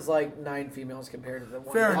 Wonder Woman's 9 females compared to the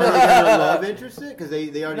one. Fair enough. Are they gonna love interest it? Because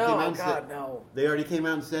they already came out and said no. They already came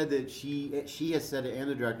out and said that she has said it, and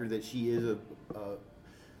the director, that she is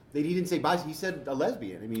he didn't say bi. He said a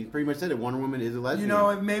lesbian. I mean, he pretty much said it. Wonder Woman is a lesbian. You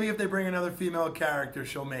know, maybe if they bring another female character,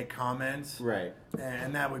 she'll make comments, right?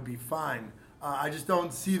 And that would be fine. I just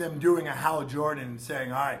don't see them doing a Hal Jordan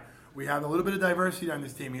saying, "All right, we have a little bit of diversity on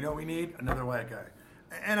this team. You know what we need? Another white guy."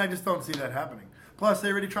 And I just don't see that happening. Plus,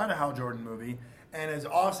 they already tried a Hal Jordan movie, and as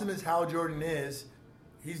awesome as Hal Jordan is,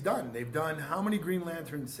 he's done. They've done how many Green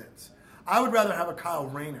Lanterns since? I would rather have a Kyle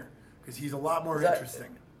Rayner because he's a lot more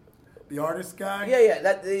interesting. The artist guy?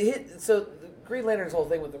 Yeah. So Green Lantern's whole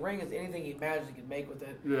thing with the ring is anything he imagines he can make with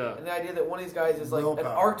it. Yeah. And the idea that one of these guys is like an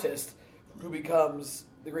artist who becomes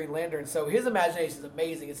the Green Lantern. So his imagination is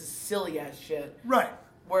amazing. It's just silly ass shit. Right.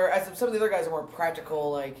 Whereas some of the other guys are more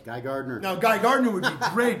practical, like Guy Gardner. Now, Guy Gardner would be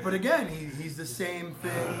great, but again, he's the same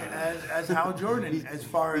thing as Hal Jordan as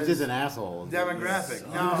far as he's just an asshole. Demographic.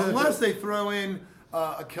 Now, unless they throw in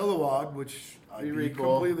a Kilowog, which I'd be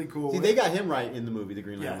completely cool. See, with. they got him right in the movie, the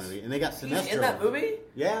Green Lantern movie, and they got Sinestro. He's in that movie?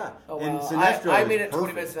 Yeah. Oh, wow. And Sinestro I made it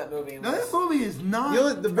 20 minutes in that movie. Now, that movie is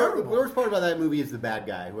not the terrible. worst part about that movie is the bad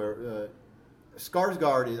guy, where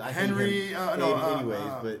Skarsgård is. I Henry.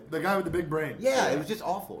 But the guy with the big brain. Yeah, it was just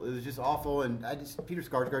awful. It was just awful, and Peter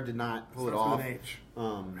Skarsgård did not pull it off. With an H.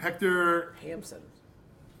 Hector Hampson.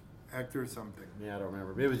 Hector something. Yeah, I don't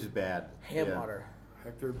remember, but it was just bad. Hamwater.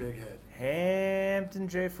 Hector Big Head. Hampton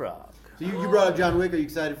J. Frog. So you brought up John Wick. Are you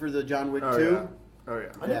excited for the John Wick 2? Oh yeah.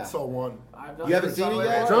 I never saw one. You haven't seen it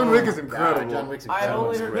yet? John Wick is incredible. John Wick's I've incredible.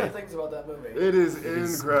 only heard good things about that movie. It is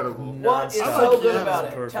incredible. What is so good about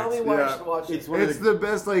it? Tell me why I should watch it. It's the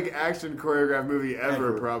best action choreographed movie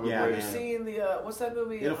ever, probably. Yeah, Have you seen the what's that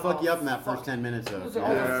movie? It'll fuck you up in that first 10 minutes of it.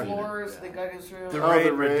 All the floors the guy goes through. The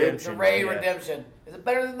Raid Redemption. The Raid Redemption. Is it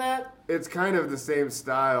better than that? It's kind of the same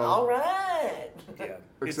style. All right.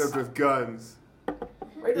 Except with guns.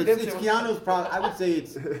 It's Keanu's probably. I would say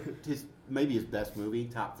it's maybe his best movie,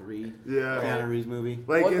 top 3. Yeah. Keanu Reeves movie.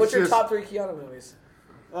 What's your top 3 Keanu movies?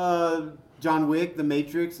 John Wick, The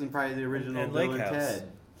Matrix, and probably the original Bill and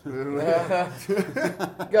Ted.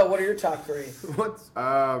 Go. What are your top 3?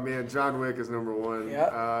 Man, John Wick is number 1.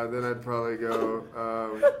 Yeah. Then I'd probably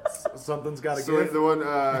go. Something's got to give. The one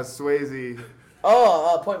Swayze.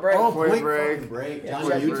 Oh, Point Break. Oh, Point Break. Yeah,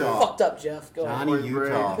 Johnny Utah. Fucked up, Jeff. Go Johnny ahead.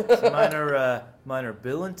 Utah. Mine are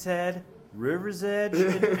Bill and Ted, River's Edge,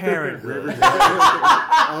 and Parenthood.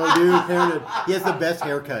 Oh, dude, Parenthood. He has the best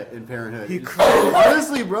haircut in Parenthood.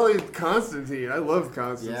 Honestly, probably Constantine. I love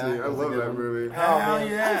Constantine. Yeah, I love that movie. Hell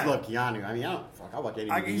yeah. I just love Keanu. I mean, I'll watch any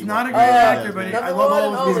movie. He's not a great actor, but I love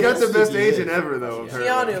all his He's movies. got the best agent ever, though.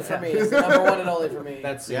 Keanu for me is the number 1 and only for me.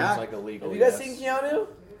 That seems like a legal. Have you guys seen Keanu?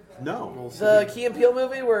 No. The Key and Peele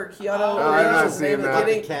movie where Keanu Reeves is the name of the that.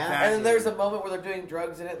 kitty, The cat. and then there's a moment where they're doing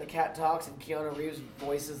drugs in it, and the cat talks, and Keanu Reeves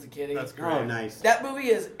voices the kitty. That's great. Oh, nice. That movie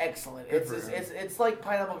is excellent. It's like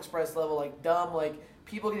Pineapple Express level, like dumb, like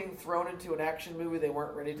people getting thrown into an action movie they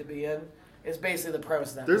weren't ready to be in. It's basically the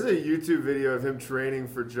premise of that. There's movie. a YouTube video of him training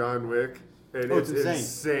for John Wick, And it's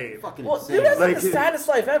insane. Fucking well, insane. dude has like the saddest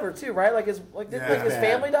life ever too, right? Like his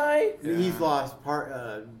family die. Yeah. He's lost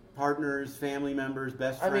partners, family members,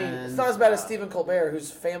 best friends. I mean, it's not as bad as Stephen Colbert,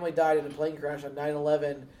 whose family died in a plane crash on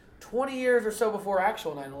 9/11, 20 years or so before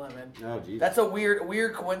actual 9/11. Oh, geez. That's a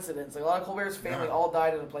weird coincidence. Like a lot of Colbert's family all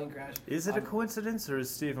died in a plane crash. Is it a coincidence, or is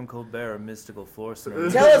Stephen Colbert a mystical force? Tell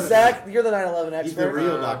us, Zach. You're the 9/11 expert. He's the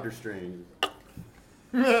real Doctor Strange.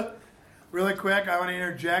 Really quick, I want to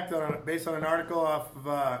interject based on an article off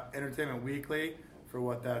of Entertainment Weekly, for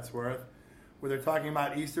what that's worth, where they're talking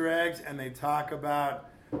about Easter eggs, and they talk about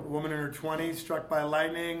a woman in her 20s struck by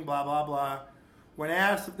lightning, blah, blah, blah. When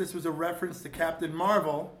asked if this was a reference to Captain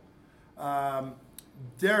Marvel,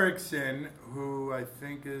 Derrickson, who I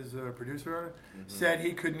think is a producer on it, said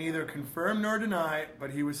he could neither confirm nor deny,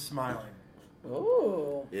 but he was smiling.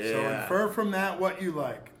 Ooh. Yeah. So infer from that what you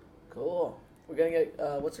like. Cool. We're going to get,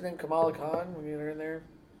 what's her name, Kamala Khan? We're going to get her in there?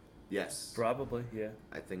 Yes. Probably, yeah.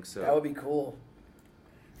 I think so. That would be cool.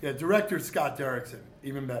 Yeah, director Scott Derrickson.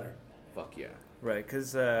 Even better. Fuck yeah. Right,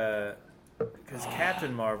 because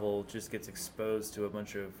Captain Marvel just gets exposed to a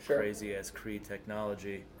bunch of crazy-ass Kree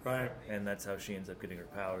technology. Right. And that's how she ends up getting her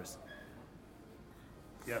powers.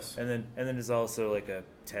 Yes. And then there's also like a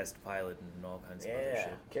test pilot and all kinds of other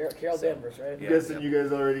shit. Carol Danvers, right? I'm guessing you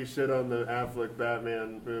guys already shit on the Affleck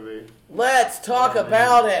Batman movie. Let's talk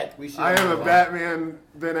about it. I am a Batman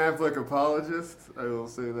Ben Affleck apologist. I will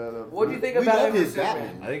say that up. What do you think about his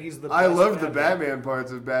Batman? I think he's the best. I love the Batman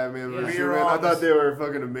parts of Batman vs. Superman. I thought they were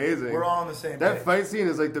fucking amazing. We're all on the same page. That fight scene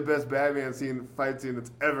is like the best Batman fight scene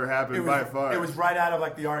that's ever happened by far. It was right out of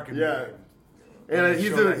like the Arkham movie. And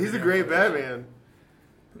he's a great Batman.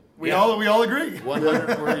 We all agree.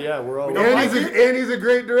 100. Yeah, we're all. And he's a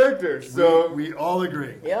great director. So we all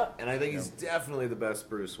agree. Yep. And I think he's definitely the best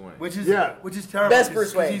Bruce Wayne. Which is terrible. Best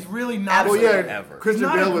Bruce Wayne. He's really not. Ever. Christian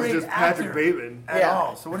not Bale a was great just actor Patrick Bateman at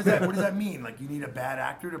all. So what does that mean? Like you need a bad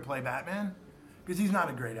actor to play Batman? Because he's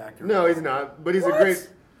not a great actor. No, he's not. But he's a great.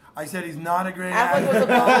 I said he's not a great Affleck actor. was the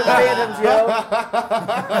Bond Phantoms, yo.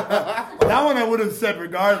 That one I would have said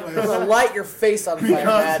regardless. I'm gonna light your face on fire, Because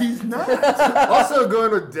Matt. he's not. Also,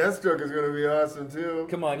 going with Deathstroke is going to be awesome too.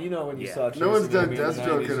 Come on, you know when you saw No one's done Chasing Amy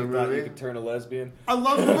Deathstroke the 90s, in a you thought movie. you could turn a lesbian. I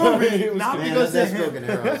love the movie. Not Man, because of Deathstroke and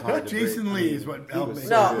Arrow is hard him. to Jason break. Lee is what helped me.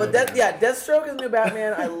 No, but Deathstroke is the new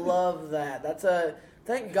Batman. I love that. That's a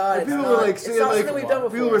thank God. People were like saying something we've done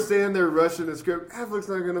before. People were saying they're rushing the script. Affleck's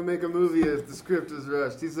not going to make a movie if the script is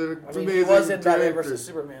rushed. He's an amazing he was in Batman director. vs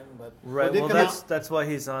Superman, but right. Well, that's why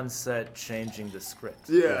he's on set changing the script.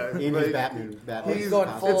 Yeah, in like, his Batman. He's going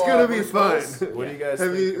full. It's going to be fun. What do you guys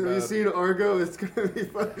have think you seen Argo? It's going to be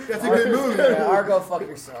fun. That's a good movie. Yeah, Argo, fuck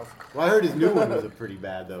yourself. Well, I heard his new one was pretty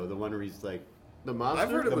bad though. The one where he's like the mobster. I've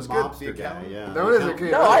heard it was good. mobster guy. Yeah. That one hasn't came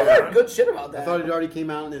No, out I've yet. heard good shit about that. I thought it already came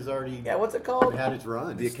out and is already. Yeah, what's it called? Had its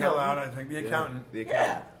run. It's still out, I think. The Accountant. The Accountant.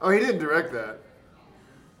 Yeah. Oh, he didn't direct that.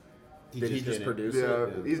 Did he just produce Yeah,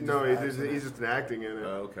 it? he's just an acting in it.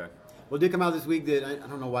 Oh, okay. Well, it did come out this week that I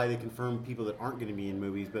don't know why they confirmed people that aren't going to be in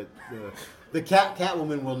movies, but the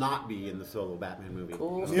Catwoman will not be in the solo Batman movie.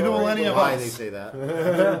 Cool. Neither will any of Why us. they say that? I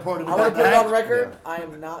want to put it on record. I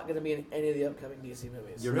am not going to be in any of the upcoming DC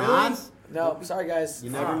movies. You're not? No, sorry guys. You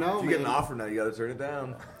never know. If you get an offer now, you got to turn it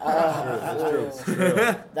down. That's true.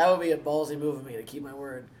 That would be a ballsy move of me to keep my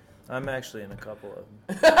word. I'm actually in a couple of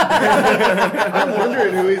them. I'm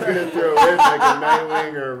wondering who he's going to throw in, like a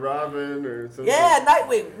Nightwing or a Robin or something. Yeah,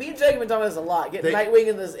 Nightwing. Me and Jake have been talking about this a lot. Get Nightwing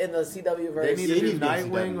in the CW verse. They need to do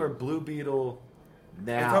Nightwing or Blue Beetle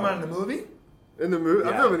now. You're talking about in the movie? In the movie?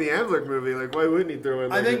 Yeah. I'm talking the Affleck movie. Like, why wouldn't he throw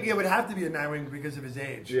in? I Like think it would have to be a Nightwing because of his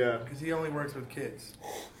age. Yeah. Because he only works with kids.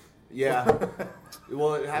 Yeah.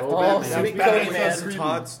 Well, it have Oh, to sweet be Cody, man.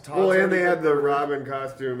 Todd's well, and they had the Robin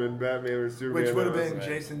costume in Batman vs Superman. Which would have been Right.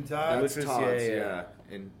 Jason Todd. That's Which was- Todd's, yeah.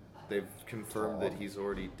 And they've confirmed that he's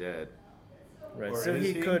already dead. Right, Or so is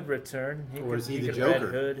he he? could return. Or is he the could Joker?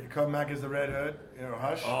 Red Hood. You come back as the Red Hood. You know,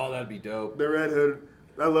 Hush. Oh, that'd be dope. The Red Hood.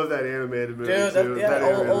 I love that animated movie Dude, too. That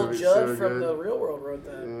animated old movie's Judd so from good. the Real World wrote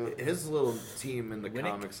that. His little team in the Winnick?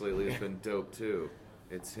 comics lately has been dope too.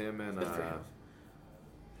 It's him and Are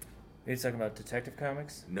you talking about Detective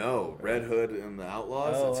Comics? no, Red Hood and the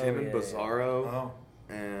Outlaws. Oh, it's him oh, and yeah, Bizarro Oh.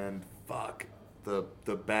 and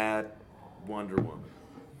the bad Wonder Woman.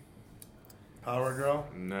 Power Girl.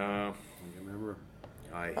 No, Remember?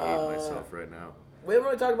 I hate myself right now. We haven't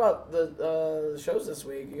really talked about the shows this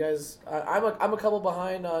week. You guys, I'm a couple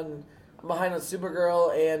behind on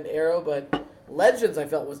Supergirl and Arrow, but Legends I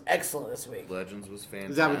felt was excellent this week. Legends was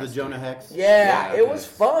fantastic. Is that with the Jonah Hex? Yeah, Yeah, it was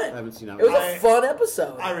fun. I haven't seen that It was one. a fun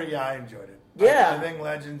episode. I enjoyed it. Yeah, I think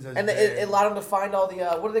Legends is and it allowed them to find all the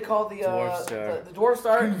what do they call the Dwarf Star. The Dwarf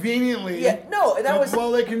Star? Conveniently, yeah, no, that was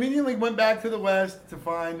well. They conveniently went back to the West to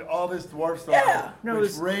find all this Dwarf Star,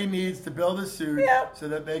 which Ray needs to build a suit so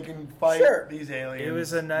that they can fight these aliens. It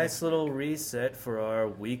was a nice little reset for our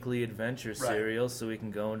weekly adventure serial, so we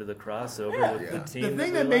can go into the crossover with the team. The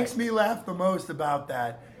thing that makes me laugh the most about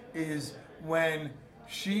that is when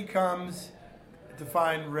she comes to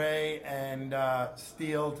find Ray and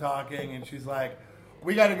Steele talking, and she's like,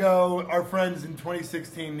 "We got to go. Our friends in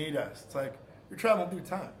 2016 need us." It's like, you're traveling through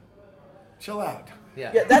time. Chill out.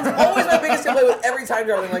 Yeah, that's always my biggest complaint with every time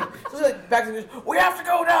traveling. Like back to the news, we have to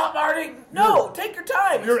go now, Marty. No, take your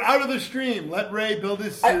time. You're out of the stream. Let Ray build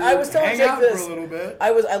his suit. I was telling Jake this for a little bit.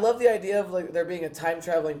 I love the idea of like there being a time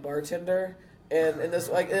traveling bartender. And this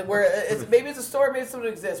where it's maybe it's a story, maybe something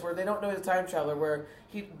exists where they don't know he's a time traveler, where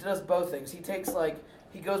he does both things. He takes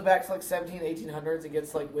he goes back to 1800s and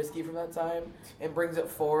gets whiskey from that time and brings it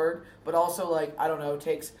forward, but also I don't know,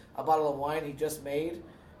 takes a bottle of wine he just made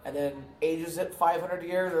and then ages it 500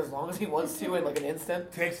 years or as long as he wants to in an instant.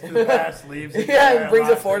 Takes it to the past, leaves it. And brings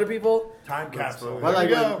it forward to people. Time capsule.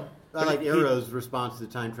 Well, I like Arrow's response to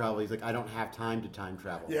time travel. He's like, I don't have time to time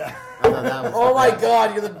travel. Yeah. I thought that was oh my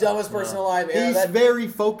God, you're the dumbest person alive. He's very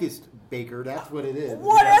focused, Baker. That's what it is.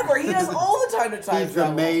 Whatever. He has all the time to time he's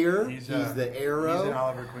travel. The mayor. He's the Arrow. He's an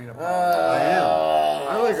Oliver Queen of I am.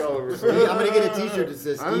 I like Oliver Queen. I'm going to get a T-shirt that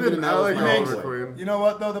says Stephen and Oliver Queen. You know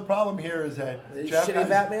what, though? The problem here is that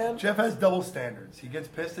Batman? Jeff has double standards. He gets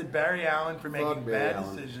pissed at Barry Allen for making bad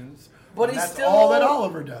decisions. But he's that's still all that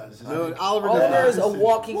Oliver does. No, Oliver is a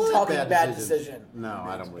walking, talking bad decision. No,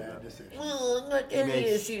 I don't believe that.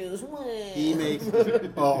 Issues. He makes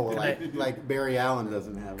like Barry Allen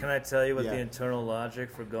doesn't have. Can I tell you what the internal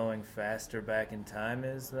logic for going faster back in time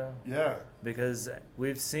is, though? Yeah. Because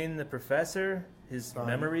we've seen the professor, his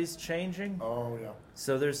memories changing. Oh yeah.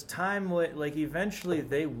 So there's time eventually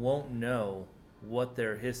they won't know what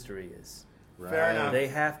their history is. Fair enough. They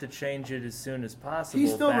have to change it as soon as possible.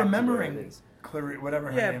 He's still back remembering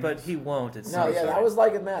whatever her name but is. he won't. I was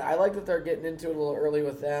liking that. I like that they're getting into it a little early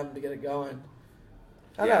with them to get it going.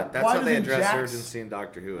 That's how they address urgency in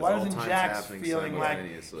Doctor Who. Why doesn't Jax feeling like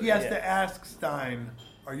he has to ask Stein,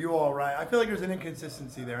 "Are you all right?" I feel like there's an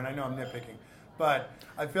inconsistency there, and I know I'm nitpicking, but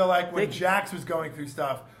I feel like when Jax was going through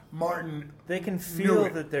stuff, Martin they can feel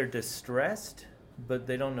that they're distressed, but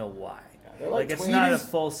they don't know why. It's twins. not a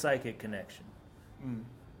full psychic connection.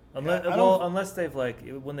 Unless they've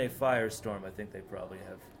when they firestorm, I think they probably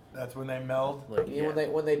have. That's when they meld.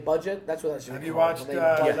 When they budget, that's what that should. Have you watched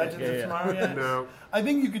Legends of Tomorrow yet? No. I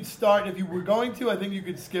think you could start if you were going to. I think you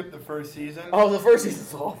could skip the first season. Oh, the first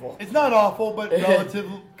season's awful. It's not awful, but relative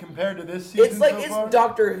compared to this season, it's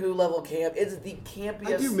Doctor Who level camp. It's the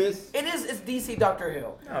campiest. I do miss. It is. It's DC Doctor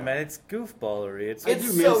Who. No man, it's goofballery. It's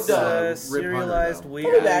so dumb. Serialized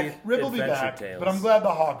weekly Rip will be back, but I'm glad the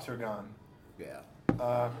Hawks are gone.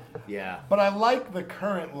 Yeah. But I like the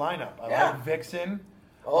current lineup. I like Vixen.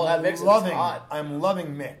 Oh, that Vixen's hot. I'm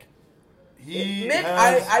loving Mick. Mick,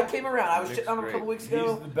 I came around. I was shitting on him a couple weeks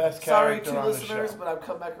ago. He's the best Sorry character to on the listeners, show. but I've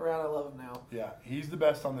come back around. I love him now. Yeah, he's the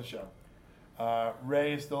best on the show.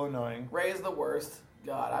 Ray is still annoying. Ray is the worst.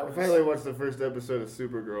 God, I finally watched the first episode of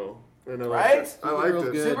Supergirl. And I right? liked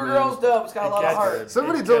it. Supergirl's dope. It's got a lot of heart.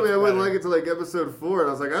 Somebody told me I wouldn't like it till episode 4, and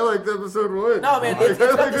I was like, I liked episode 1. No, man, it's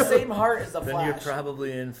got the same heart as the Flash. Then you're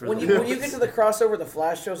probably in for when you get to the crossover, the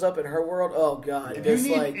Flash shows up in her world. Oh God,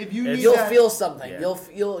 you'll feel something. Yeah. Your heart.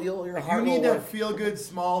 If you need will that feel good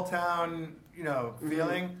small town,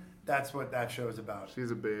 feeling. That's what that show's about. She's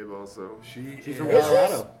a babe, also. She's from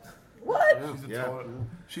Colorado. What?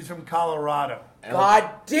 She's from Colorado. God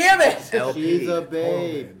damn it! She's a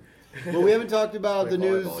babe. Well, we haven't talked about the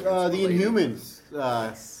news, the Inhumans.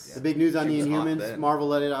 The big news on the Inhumans. Marvel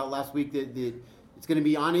let it out last week that it's going to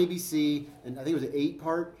be on ABC, and I think it was an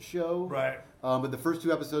 8-part show. Right. But the first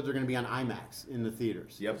 2 episodes are going to be on IMAX in the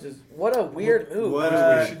theaters. Yep. What a weird move. What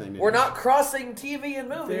a weird thing. We're not crossing TV and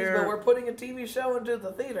movies, but we're putting a TV show into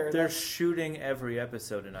the theater. They're shooting every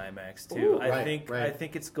episode in IMAX too. Ooh, I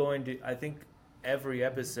think it's going to. I think every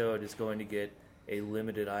episode is going to get a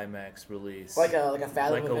limited IMAX release, like a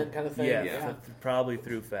Fathom event kind of thing. Yeah. Probably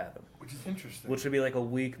through Fathom, which is interesting. Which would be like a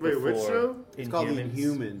week before. Wait, which show? It's called The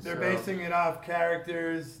Inhumans. They're basing it off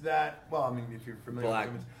characters that, if you're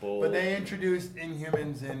familiar with Inhumans, but they introduced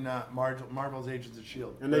Inhumans in Marvel's Agents of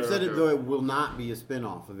S.H.I.E.L.D. And they've said though it will not be a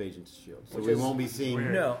spin-off of Agents of S.H.I.E.L.D. So we won't be seeing...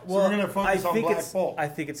 Weird. No, so we're going to focus on Black Bolt. I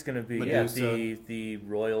think it's going to be the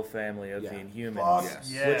royal family of the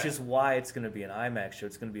Inhumans, Yes. Which is why it's going to be an IMAX show.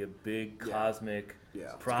 It's going to be a big cosmic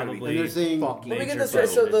Yeah, probably. And they're saying, let me get this right.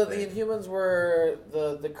 So the Inhumans were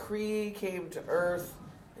the Kree came to Earth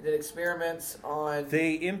and did experiments on.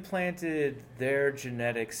 They implanted their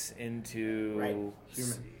genetics into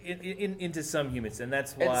into some humans, and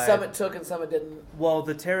that's why. And some it took, and some it didn't. Well,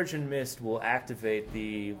 the Terrigen Mist will activate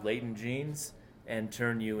the latent genes and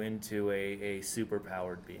turn you into a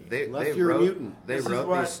superpowered being. They wrote these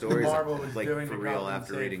stories like for real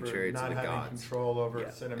after reading Chariots of the Gods. Control over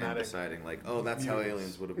cinematic. And deciding like, oh, that's how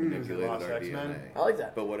aliens would have manipulated our DNA. I like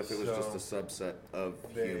that. But what if it was just a subset of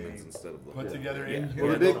humans instead of the put whole together thing?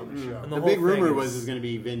 Inhumans on the show? The big rumor was going to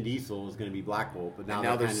be Vin Diesel was going to be Black Bolt, but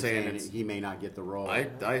now they're saying he may not get the role.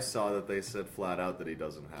 I saw that they said flat out that he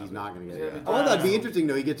doesn't have. He's not going to get it. Oh, that'd be interesting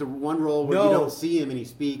though. He gets one role where you don't see him and he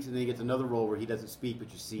speaks, and then he gets another role where he doesn't speak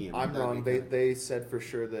but you see him. I'm wrong. They said for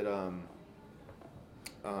sure that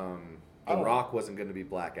The Rock wasn't going to be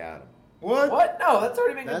Black Adam. What? No, that's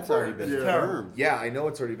already been confirmed. That's already been confirmed. Yeah, I know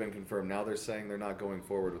it's already been confirmed. Now they're saying they're not going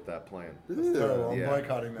forward with that plan. That's terrible. I'm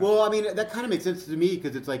boycotting that. Well, I mean, that kind of makes sense to me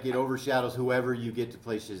because it's like it overshadows whoever you get to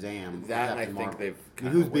play Shazam. That I think they've.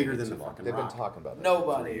 Who's bigger than the fucking They've been Rock? talking about that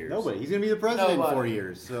Nobody. for years. Nobody. He's going to be the president in 4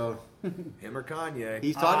 years. So him or Kanye.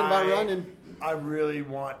 He's talking about running. I really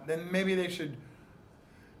want. Then maybe they should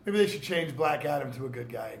change Black Adam to a good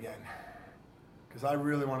guy again. Because I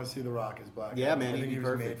really want to see The Rock as Black Adam. Man, I think he'd he be was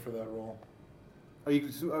perfect made for that role. Are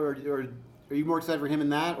you more excited for him in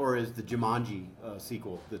that, or is the Jumanji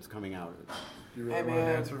sequel that's coming out? You really want an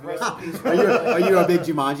answer for that? Are you a big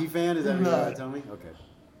Jumanji fan? Is that what you're going to tell me? Okay.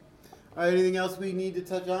 All right, anything else we need to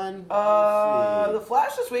touch on? The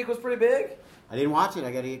Flash this week was pretty big. I didn't watch it.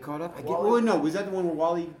 I got to get caught up. No, was that the one where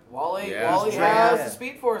Wally has the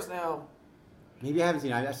Speed Force now. Maybe I haven't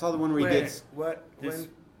seen it. I saw the one where he gets... What?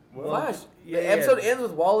 Flash. The episode ends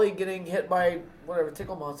with Wally getting hit by whatever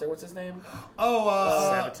tickle monster. What's his name?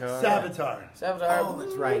 Savitar. Savitar. Oh,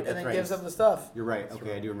 that's right. And then gives him the stuff. You're right.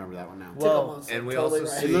 Okay, I do remember that one now. Tickle monster. And we totally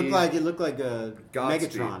also right. see It looked like a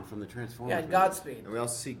Megatron from the Transformers. Yeah, Godspeed. And we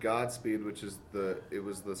also see Godspeed, which is the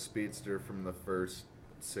speedster from the first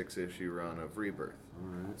 6-issue run of Rebirth.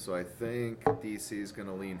 Right. So I think DC is going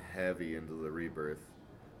to lean heavy into the Rebirth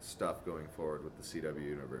stuff going forward with the CW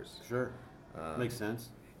universe. Sure. Makes sense.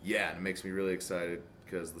 Yeah, and it makes me really excited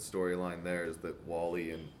because the storyline there is that Wally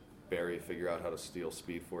and Barry figure out how to steal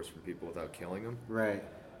Speed Force from people without killing them. Right.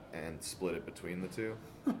 And split it between the two.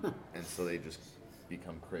 And so they just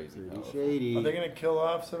become crazy. Shady. Are they going to kill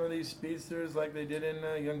off some of these speedsters like they did in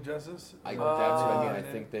Young Justice? That's what I mean. I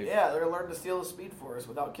think they've... Yeah, they're going to learn to steal the Speed Force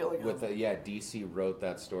without killing them. DC wrote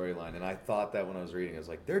that storyline, and I thought that when I was reading, I was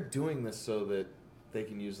like, they're doing this so that they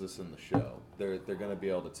can use this in the show. They're going to be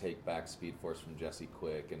able to take back Speed Force from Jesse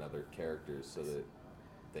Quick and other characters so that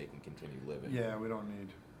they can continue living. Yeah, we don't need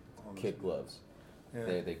all kid gloves. Yeah.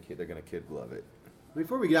 They're going to kid glove it.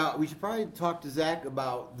 Before we get out, we should probably talk to Zach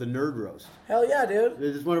about the Nerd Roast. Hell yeah, dude.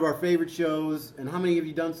 This is one of our favorite shows. And how many have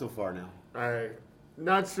you done so far now?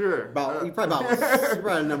 Not sure. You're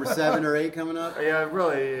probably number 7 or 8 coming up.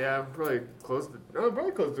 Probably close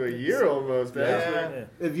to a year almost. Actually.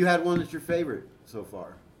 Have you had one that's your favorite so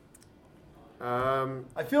far?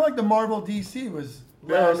 I feel like the Marvel DC was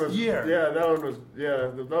last year. Yeah, that one was.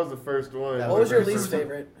 Yeah, that was the first one. What was your least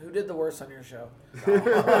favorite? Who did the worst on your show?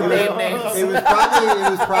 Name names. It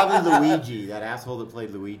was probably Luigi. That asshole that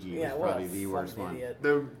played Luigi was probably the worst one.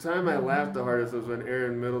 The time I laughed the hardest was when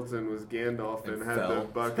Aaron Middleton was Gandalf and had the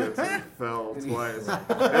buckets and fell twice,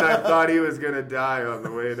 and I thought he was gonna die on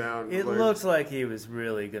the way down. It looked like he was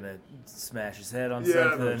really gonna smash his head on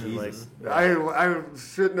something. I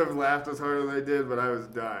shouldn't have laughed as hard as I did, but I was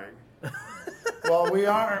dying. Well, we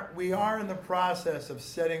are in the process of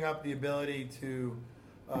setting up the ability to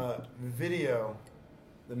video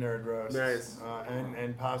the Nerd Roast. Nice.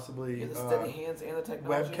 And possibly the steady hands and the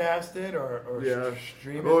technology. Webcast it or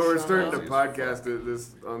stream it. Well, we're starting to podcast it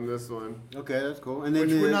on this one. Okay, that's cool. And then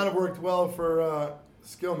which would not have worked well for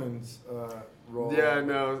Skillman's role. Yeah,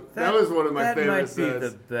 no, that was one of my favorite sets. That might be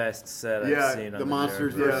the best set I've seen on the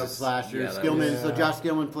Monsters versus Slashers. So Josh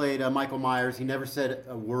Skillman played Michael Myers. He never said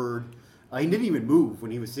a word. He didn't even move when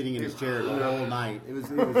he was sitting in his chair the whole night. It was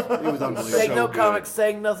unbelievable. Saying no comics,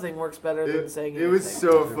 saying nothing works better than saying anything. It was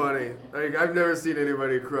so funny. Like, I've never seen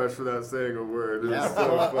anybody crush without saying a word. It was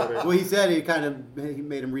so funny. Well, he said he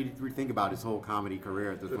made him rethink about his whole comedy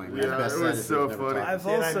career at this point. Yeah, it was so funny. I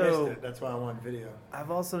missed it. That's why I want video.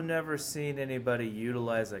 I've also never seen anybody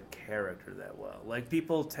utilize a character that well. Like,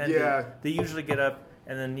 people tend to... They usually get up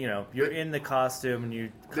and then, you're in the costume and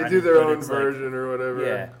you... They do their own version or whatever.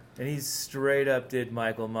 Yeah. And he straight up did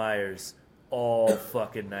Michael Myers all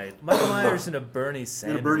fucking night. Michael Myers in a Bernie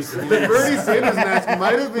Sanders. The Bernie Sanders mask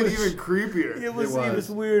might have been even creepier. It was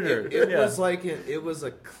weirder. It was like it was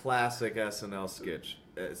a classic SNL sketch.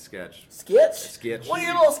 Sketch. What are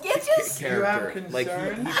your little sketches? Character. You have Like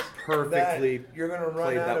concern he perfectly that you're gonna run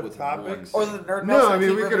played out that of with topics? Or the nerd No, I nuts mean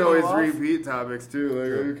that we keep could ripping always them off? repeat topics too. Like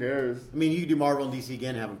who cares? I mean, you could do Marvel and DC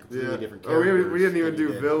again, have them completely different Oh, characters. we didn't even than you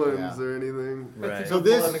do did. villains Yeah. or anything. Right. So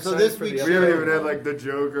this week's We haven't show, even had like the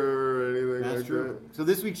Joker or anything that's like true. So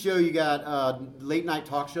this week's show, you got late night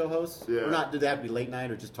talk show hosts. Yeah. Or not? Did they have to be late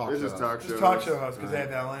night or just talk It's show? just talk hosts? show. Just talk show host because they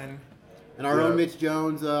have Ellen. And our own Mitch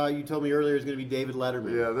Jones, you told me earlier, is going to be David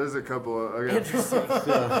Letterman. Yeah, there's a couple of. Okay. Interesting.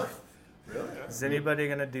 So, Is anybody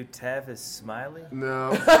gonna do Tavis Smiley?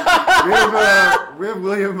 No. we have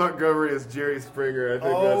William Montgomery as Jerry Springer. I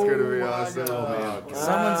think that's going to be awesome.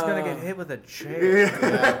 Someone's gonna get hit with a chair.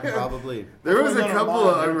 yeah, probably. There was a couple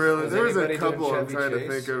of Is there was a anybody couple doing I'm Chevy trying to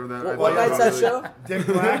Chase? think of that. What night's that show? Dick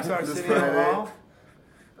Black's Arsenio Hall.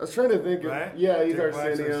 I was trying to think of. Right? Yeah, he's Dick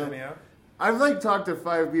Black's Arsenio. I've talked to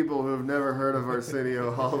 5 people who have never heard of Arsenio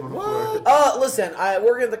Hall before. Listen, I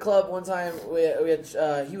working at the club one time. We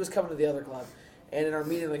had he was coming to the other club, and in our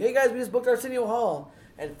meeting, like, hey guys, we just booked Arsenio Hall,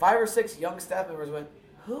 and 5 or 6 young staff members went,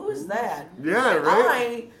 "Who is that?" Yeah, and right.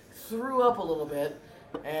 I threw up a little bit,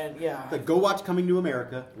 and yeah. Like, go watch Coming to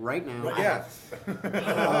America right now. Yeah.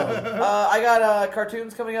 I got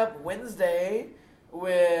cartoons coming up Wednesday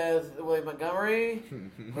with William Montgomery.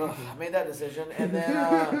 Ugh, I made that decision, and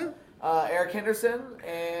then Eric Henderson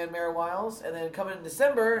and Mary Wiles, and then coming in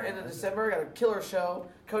December. I got a killer show.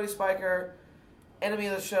 Cody Spiker, enemy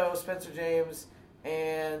of the show, Spencer James,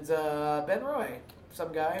 and Ben Roy,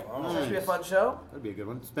 some guy. Oh, That should be a nice. fun show. That'd be a good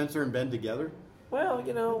one. Spencer and Ben together. Well,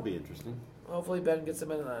 you know, That'd be interesting. hopefully Ben gets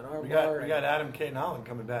him in an arm We bar. got Adam K. Holland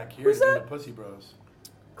coming back here Who's to do that? the Pussy Bros.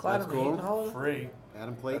 Clyde That's and cool. Heaton Holland. Free.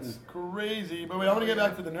 Adam Clayton. That's crazy. But wait, I want to get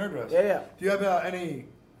back to the nerd roast. Yeah. Do you have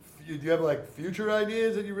do you have like future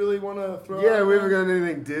ideas that you really want to throw? Yeah, out we there? haven't got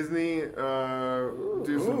anything Disney.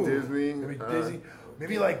 Do some Disney. Maybe Disney.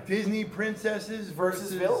 Maybe like Disney princesses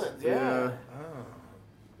Versus villains, yeah.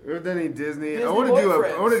 We haven't done any Disney. Disney I want to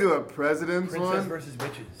boyfriends. do a president's Princess one. versus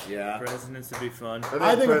bitches. Yeah. Presidents would be fun.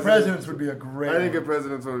 I think a president's would be a great I think a one.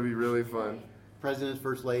 president's one would be really fun. Presidents,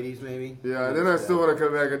 first ladies, maybe. Yeah, and then I still want to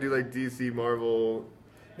come back and do like DC Marvel.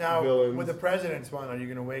 Now, villains. with the president's one, are you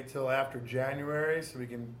going to wait till after January so you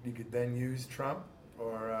could then use Trump?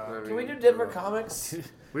 Or Can we do Denver Comics?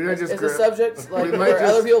 We don't just Is the subject like we might where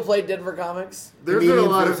just- other people play Denver Comics? There's been a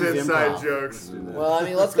Comedian lot of versus inside improv. jokes. Well, I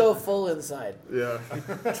mean, let's go full inside. Yeah.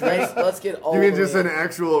 Let's get all. You mean the just way an in.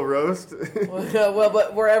 actual roast? Well,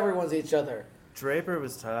 but where everyone's each other. Draper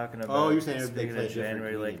was talking about. Oh, you're saying they speaking play of different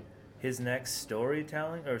January, like comedian. his next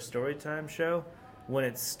storytelling or storytime show. When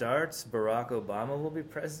it starts, Barack Obama will be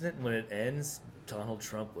president. When it ends, Donald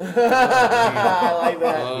Trump will. I like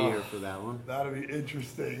that. I'll be here for that one. That'll be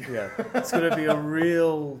interesting. Yeah, it's gonna be a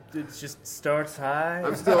real. It just starts high.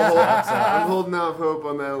 I'm still I'm holding out hope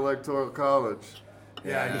on that electoral college.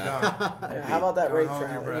 Yeah, you know. Yeah, how about that Don't rape hold your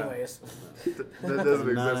trial, breath. anyways? That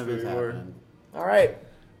doesn't None exist of it's anymore. happening. All right.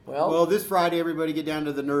 Well, this Friday, everybody get down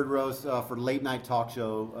to the Nerd Roast for late night talk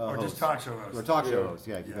show. Or hosts. just talk show hosts. Or talk show hosts,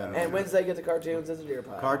 yeah. Keep that in And mind. Wednesday, get the cartoons at the Deer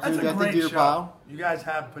Pile. Cartoons That's a at the great Deer show. Pile. You guys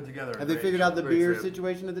have put together. Have they figured out the Great beer trip.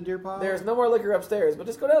 situation at the Deer Pile? There's no more liquor upstairs, but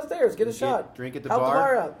just go downstairs, get a shot. Drink at the Help bar. the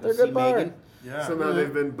bar out. They're Go a see good bar. Megan. Yeah. Somehow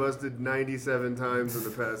they've been busted 97 times in the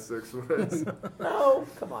past 6 months. No,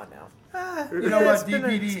 come on now. You know what? It's been a-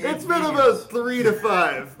 DPD. It's hates been vegans. about 3 to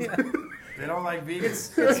 5. They don't like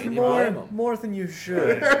vegans. It's more than you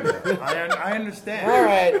should. I understand. All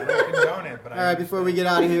right. I don't condone it, but All right, before we get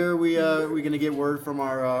out of here, we're gonna get word from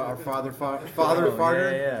our father farter.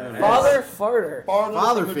 Yeah. Father farter.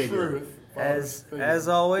 Father from the figure. truth. As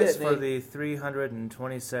always, Get it, for Nate. the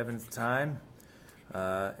 327th time,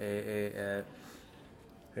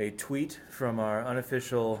 a tweet from our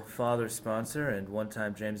unofficial father sponsor and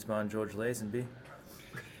one-time James Bond George Lazenby.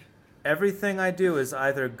 Everything I do is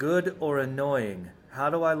either good or annoying. How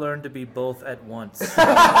do I learn to be both at once? I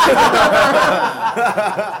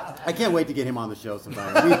can't wait to get him on the show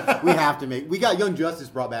sometime. We have to make. We got Young Justice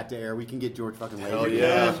brought back to air. We can get George fucking Lazenby. Hell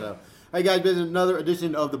yeah. on the show. All right, guys, been another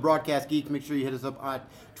edition of the Broadcast Geeks. Make sure you hit us up on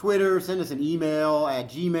Twitter. Send us an email at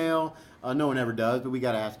Gmail. No one ever does, but we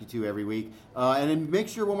got to ask you to every week. And then make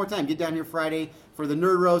sure one more time, get down here Friday for the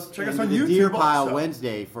Nerd Roast. Check us and on the YouTube Deer Pile also.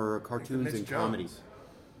 Wednesday for cartoons Mitch and Jones. comedy.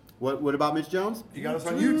 What about Mitch Jones? You got us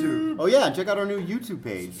on YouTube. Oh yeah, and check out our new YouTube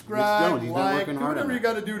page. Mitch Subscribe, Jones, he's been like, working do hard on whatever you it.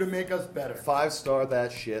 got to do to make us better. 5-star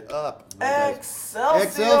that shit up. Excelsior!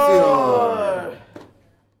 Excelsior!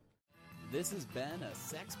 This has been a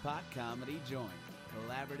Sex Pot Comedy Joint.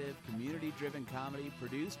 collaborative, community-driven comedy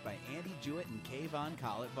produced by Andy Jewett and Kayvon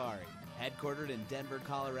Kalatvari. Headquartered in Denver,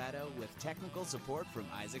 Colorado, with technical support from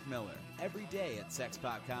Isaac Miller. Every day at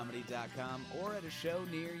sexpotcomedy.com or at a show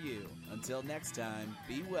near you. Until next time,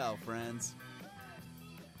 be well, friends.